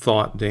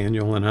thought,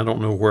 Daniel, and I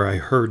don't know where I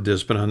heard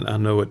this, but I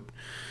know it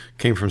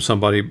came from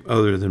somebody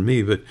other than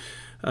me, but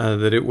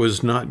that it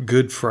was not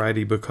Good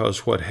Friday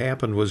because what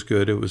happened was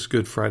good. It was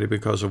Good Friday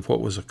because of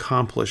what was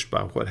accomplished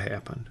by what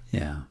happened.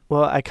 Yeah.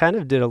 Well, I kind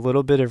of did a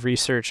little bit of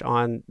research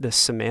on the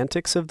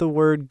semantics of the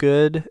word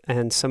good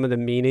and some of the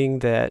meaning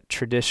that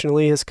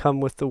traditionally has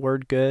come with the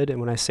word good. And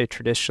when I say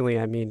traditionally,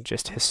 I mean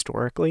just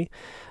historically.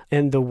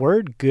 And the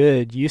word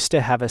good used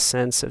to have a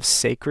sense of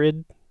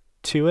sacred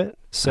to it.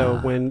 So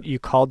when you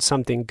called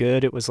something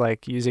good, it was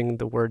like using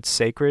the word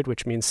sacred,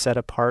 which means set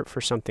apart for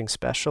something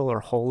special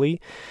or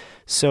holy.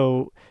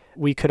 So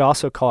we could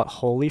also call it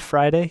Holy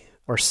Friday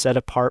or Set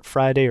Apart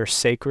Friday or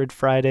Sacred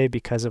Friday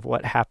because of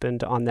what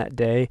happened on that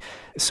day.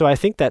 So I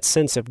think that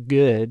sense of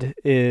good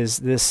is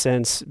this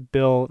sense,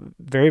 Bill,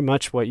 very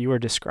much what you were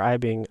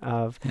describing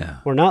of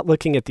we're not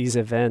looking at these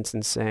events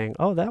and saying,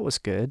 oh, that was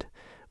good.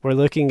 We're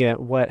looking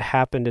at what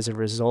happened as a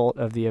result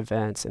of the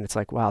events, and it's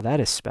like, wow, that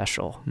is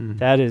special.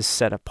 That is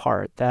set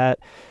apart. That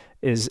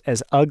is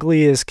as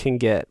ugly as can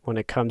get when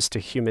it comes to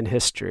human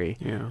history.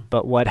 Yeah.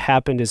 But what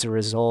happened as a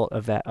result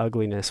of that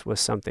ugliness was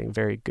something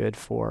very good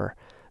for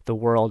the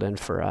world and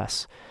for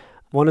us.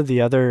 One of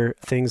the other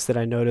things that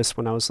I noticed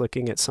when I was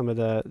looking at some of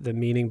the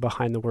meaning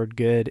behind the word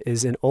good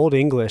is in Old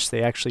English,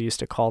 they actually used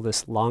to call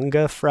this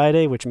Longa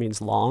Friday, which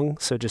means long,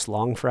 so just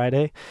Long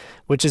Friday,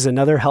 which is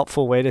another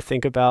helpful way to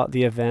think about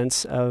the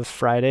events of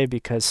Friday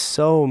because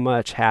so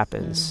much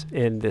happens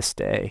in this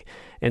day.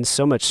 And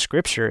so much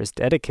scripture is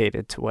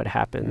dedicated to what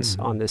happens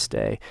on this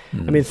day.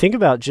 I mean, think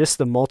about just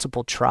the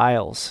multiple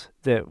trials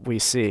that we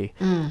see.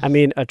 I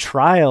mean, a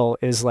trial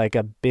is like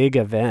a big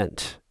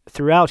event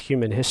throughout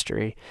human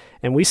history.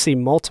 And we see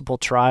multiple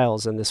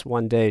trials in this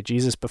one day.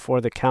 Jesus before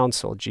the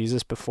council,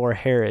 Jesus before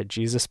Herod,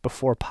 Jesus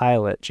before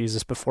Pilate,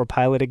 Jesus before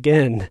Pilate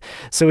again.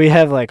 So we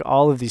have like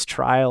all of these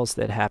trials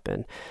that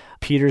happen.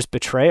 Peter's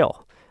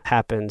betrayal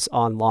happens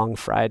on Long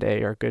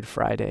Friday or Good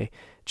Friday.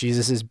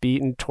 Jesus is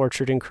beaten,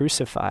 tortured, and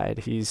crucified.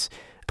 He's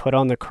put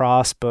on the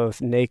cross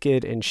both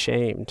naked and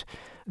shamed.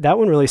 That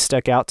one really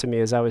stuck out to me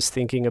as I was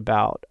thinking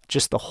about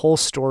just the whole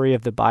story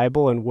of the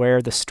Bible and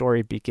where the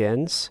story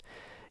begins.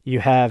 You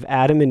have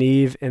Adam and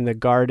Eve in the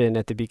garden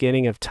at the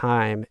beginning of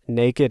time,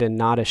 naked and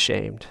not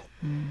ashamed.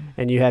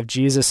 And you have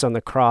Jesus on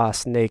the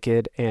cross,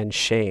 naked and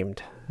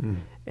shamed.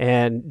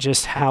 And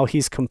just how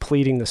he's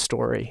completing the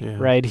story,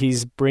 right?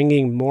 He's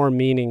bringing more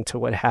meaning to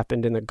what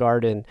happened in the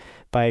garden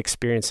by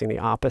experiencing the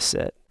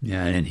opposite.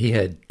 Yeah, and he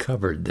had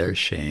covered their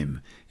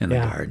shame in the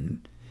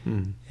garden.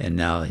 And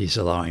now he's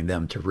allowing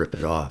them to rip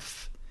it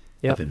off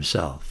of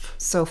himself.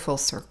 So full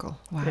circle.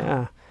 Wow.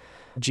 Yeah.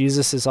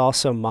 Jesus is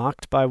also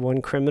mocked by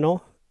one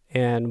criminal,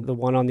 and the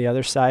one on the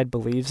other side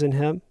believes in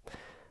him.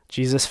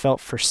 Jesus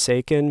felt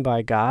forsaken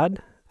by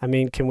God. I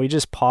mean, can we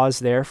just pause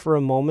there for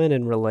a moment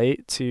and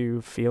relate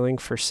to feeling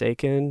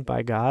forsaken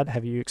by God?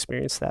 Have you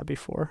experienced that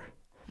before?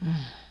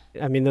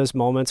 I mean, those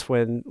moments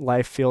when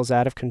life feels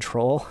out of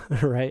control,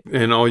 right?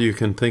 And all you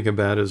can think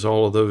about is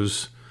all of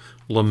those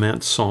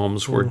lament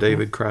psalms where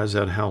David cries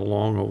out, "How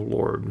long, O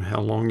Lord? How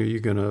long are you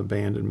going to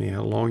abandon me?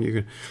 How long are you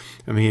going to..."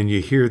 I mean,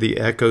 you hear the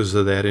echoes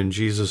of that in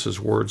Jesus'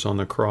 words on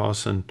the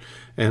cross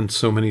and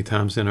so many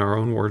times in our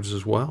own words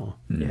as well.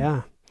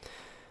 Yeah.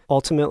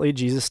 Ultimately,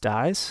 Jesus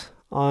dies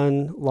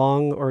on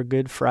Long or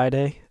Good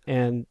Friday.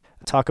 And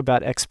talk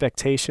about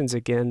expectations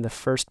again. The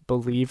first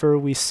believer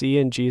we see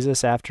in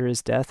Jesus after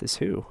his death is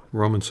who?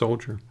 Roman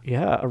soldier.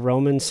 Yeah, a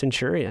Roman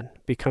centurion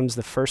becomes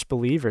the first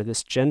believer.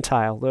 This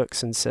Gentile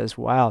looks and says,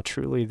 wow,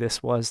 truly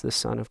this was the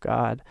Son of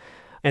God.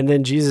 And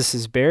then Jesus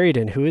is buried,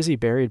 and who is he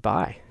buried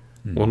by?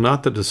 Well,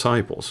 not the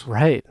disciples.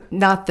 Right.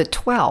 Not the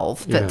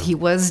 12, but he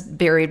was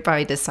buried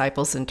by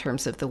disciples in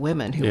terms of the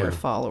women who were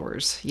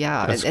followers.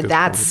 Yeah,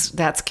 that's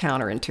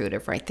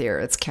counterintuitive right there.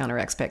 It's counter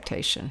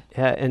expectation.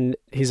 Yeah, and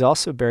he's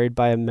also buried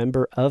by a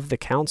member of the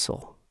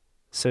council.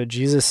 So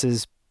Jesus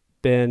has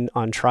been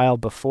on trial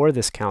before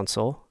this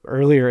council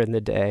earlier in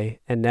the day,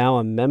 and now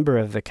a member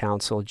of the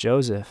council,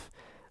 Joseph,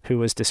 who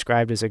was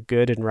described as a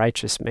good and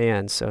righteous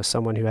man, so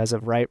someone who has a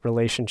right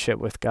relationship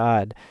with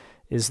God,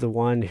 is the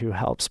one who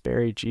helps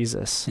bury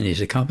Jesus. And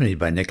he's accompanied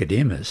by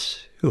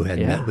Nicodemus, who had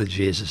met with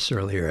Jesus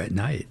earlier at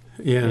night.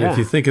 Yeah, and if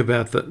you think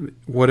about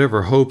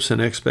whatever hopes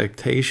and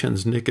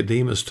expectations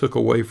Nicodemus took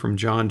away from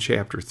John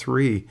chapter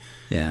 3,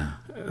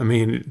 I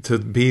mean, to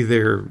be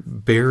there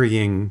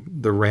burying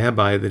the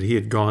rabbi that he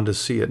had gone to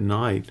see at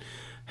night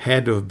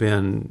had to have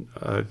been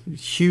a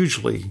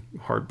hugely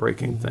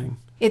heartbreaking thing.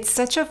 It's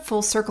such a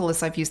full circle,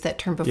 as I've used that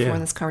term before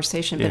in this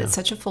conversation, but it's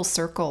such a full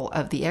circle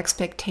of the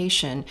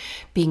expectation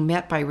being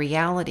met by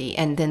reality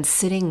and then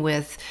sitting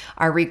with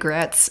our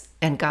regrets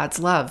and God's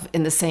love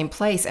in the same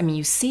place. I mean,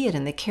 you see it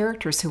in the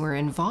characters who are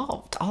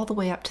involved all the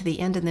way up to the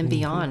end and then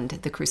beyond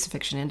the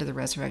crucifixion into the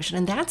resurrection.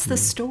 And that's the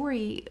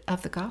story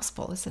of the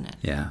gospel, isn't it?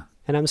 Yeah.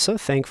 And I'm so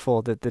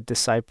thankful that the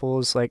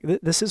disciples,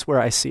 this is where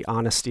I see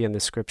honesty in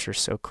the scripture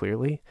so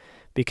clearly.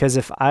 Because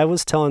if I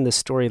was telling this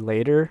story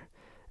later,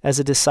 as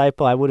a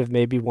disciple, I would have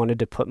maybe wanted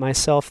to put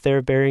myself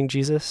there burying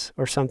Jesus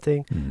or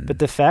something. But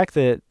the fact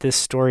that this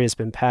story has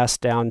been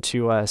passed down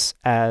to us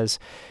as,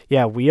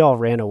 we all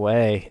ran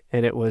away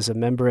and it was a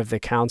member of the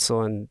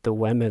council and the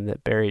women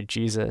that buried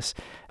Jesus.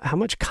 How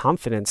much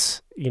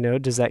confidence,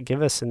 does that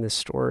give us in this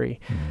story?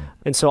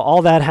 And so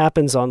all that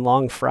happens on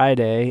Long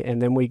Friday, and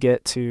then we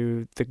get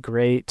to the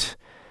great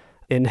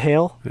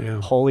inhale,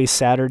 Holy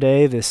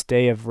Saturday, this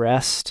day of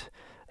rest.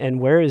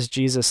 And where is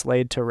Jesus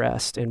laid to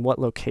rest? In what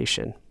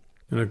location?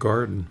 In a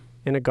garden.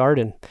 In a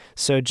garden.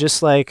 So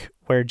just like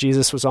where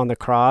Jesus was on the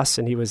cross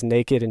and he was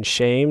naked and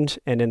shamed,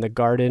 and in the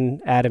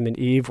garden, Adam and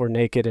Eve were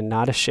naked and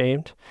not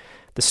ashamed,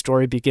 the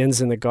story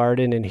begins in the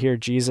garden, and here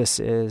Jesus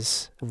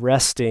is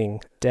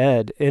resting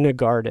dead in a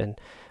garden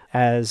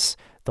as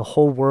the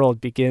whole world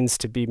begins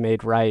to be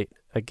made right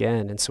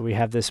again. And so we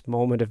have this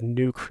moment of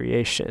new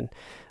creation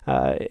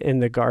in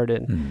the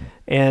garden.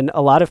 And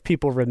a lot of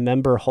people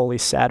remember Holy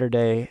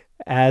Saturday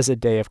as a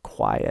day of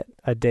quiet,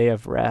 a day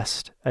of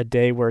rest, a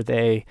day where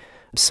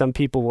some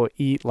people will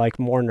eat like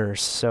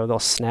mourners. So they'll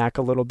snack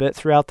a little bit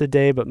throughout the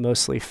day, but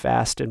mostly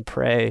fast and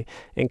pray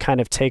and kind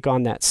of take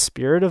on that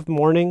spirit of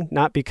mourning,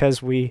 not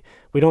because we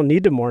don't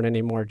need to mourn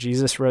anymore.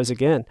 Jesus rose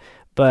again,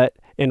 but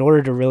in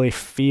order to really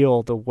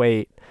feel the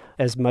weight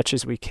as much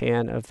as we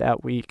can of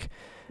that week.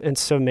 And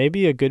so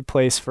maybe a good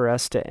place for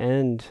us to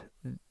end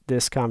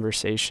this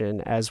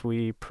conversation as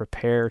we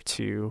prepare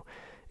to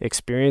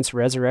experience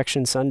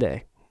Resurrection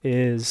Sunday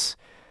is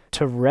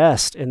to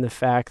rest in the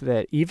fact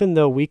that even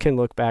though we can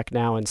look back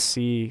now and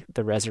see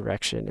the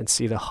resurrection and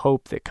see the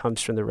hope that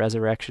comes from the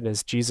resurrection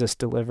as Jesus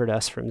delivered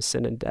us from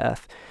sin and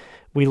death,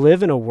 we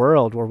live in a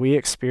world where we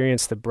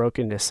experience the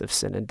brokenness of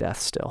sin and death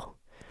still.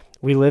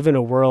 We live in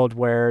a world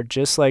where,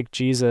 just like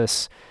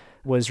Jesus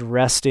was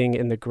resting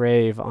in the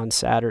grave on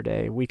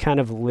Saturday, we kind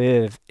of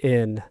live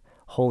in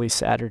Holy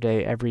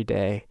Saturday every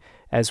day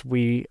as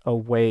we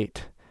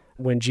await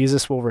when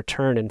Jesus will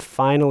return and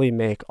finally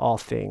make all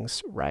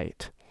things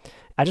right.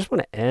 I just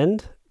want to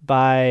end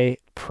by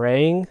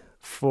praying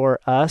for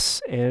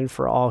us and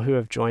for all who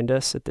have joined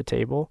us at the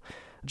table,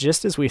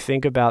 just as we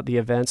think about the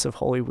events of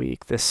Holy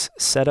Week, this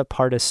set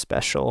apart as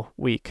special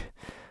week.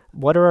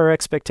 What are our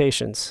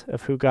expectations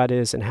of who God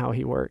is and how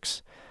he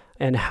works?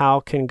 And how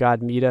can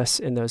God meet us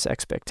in those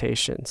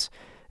expectations?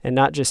 and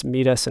not just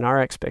meet us in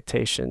our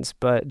expectations,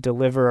 but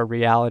deliver a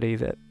reality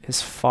that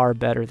is far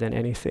better than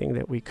anything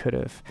that we could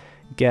have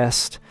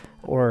guessed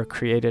or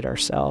created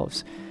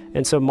ourselves.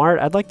 And so, Mart,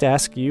 I'd like to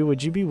ask you,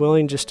 would you be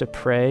willing just to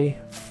pray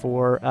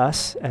for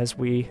us as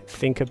we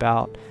think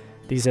about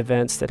these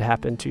events that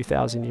happened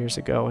 2,000 years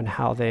ago and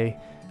how they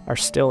are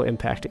still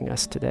impacting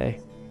us today?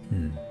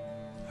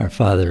 Our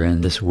Father,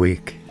 in this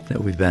week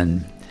that we've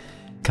been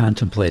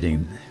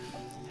contemplating,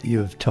 you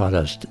have taught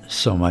us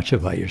so much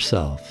about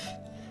yourself,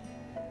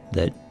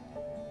 that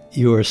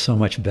you are so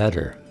much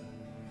better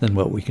than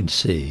what we can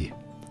see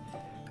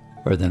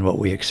or than what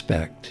we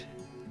expect.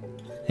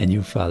 And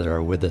you, Father,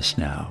 are with us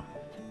now.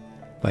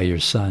 By your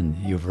Son,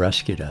 you've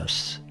rescued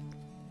us.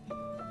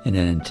 And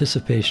in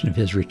anticipation of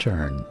his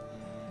return,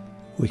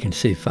 we can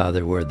see,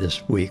 Father, where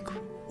this week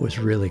was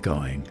really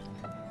going.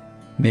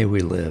 May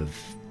we live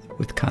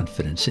with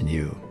confidence in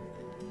you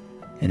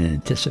and in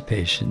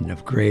anticipation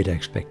of great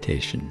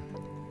expectation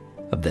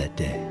of that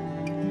day.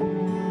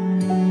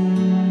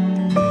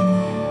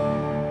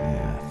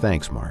 Yeah,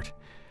 thanks, Mart.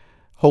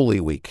 Holy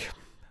Week,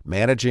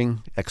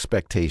 managing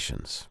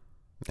expectations.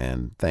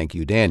 And thank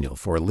you, Daniel,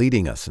 for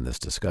leading us in this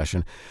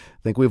discussion. I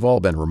think we've all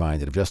been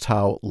reminded of just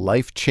how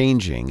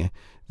life-changing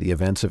the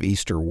events of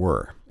Easter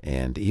were.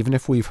 And even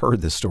if we've heard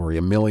this story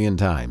a million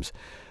times,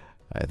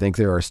 I think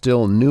there are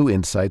still new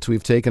insights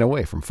we've taken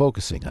away from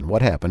focusing on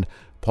what happened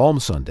Palm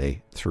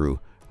Sunday through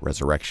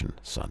Resurrection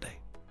Sunday.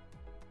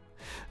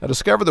 Now,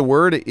 Discover the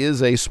Word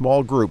is a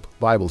small group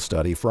Bible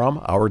study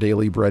from Our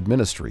Daily Bread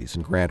Ministries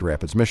in Grand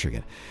Rapids,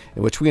 Michigan,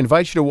 in which we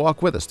invite you to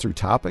walk with us through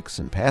topics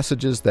and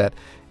passages that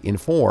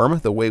inform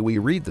the way we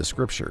read the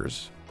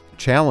Scriptures,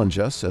 challenge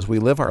us as we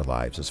live our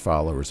lives as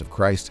followers of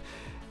Christ,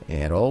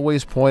 and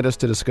always point us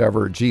to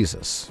discover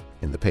Jesus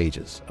in the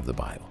pages of the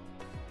Bible.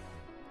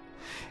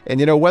 And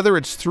whether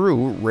it's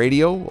through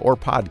radio or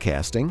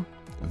podcasting,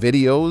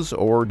 videos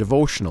or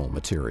devotional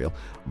material,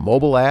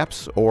 mobile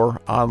apps or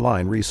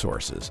online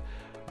resources,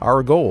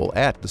 our goal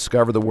at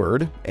Discover the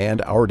Word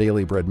and Our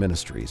Daily Bread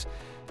Ministries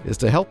is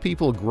to help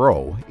people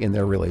grow in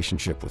their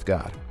relationship with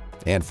God.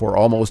 And for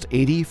almost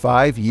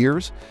 85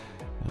 years,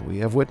 we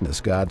have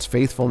witnessed God's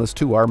faithfulness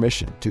to our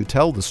mission to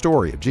tell the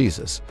story of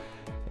Jesus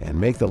and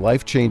make the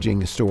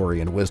life-changing story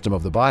and wisdom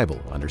of the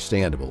Bible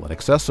understandable and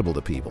accessible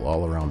to people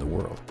all around the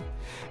world.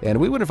 And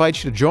we would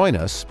invite you to join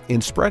us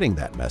in spreading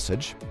that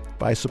message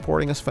by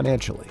supporting us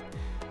financially.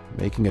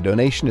 Making a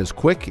donation is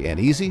quick and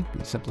easy.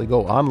 You simply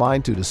go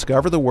online to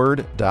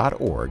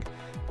discovertheword.org,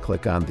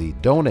 click on the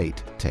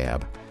Donate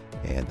tab,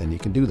 and then you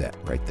can do that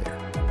right there.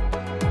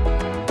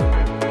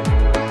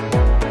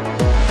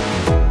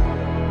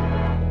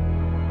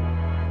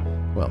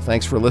 Well,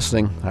 thanks for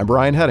listening. I'm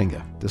Brian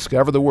Hettinga.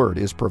 Discover the Word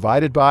is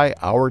provided by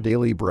Our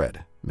Daily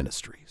Bread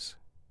Ministries.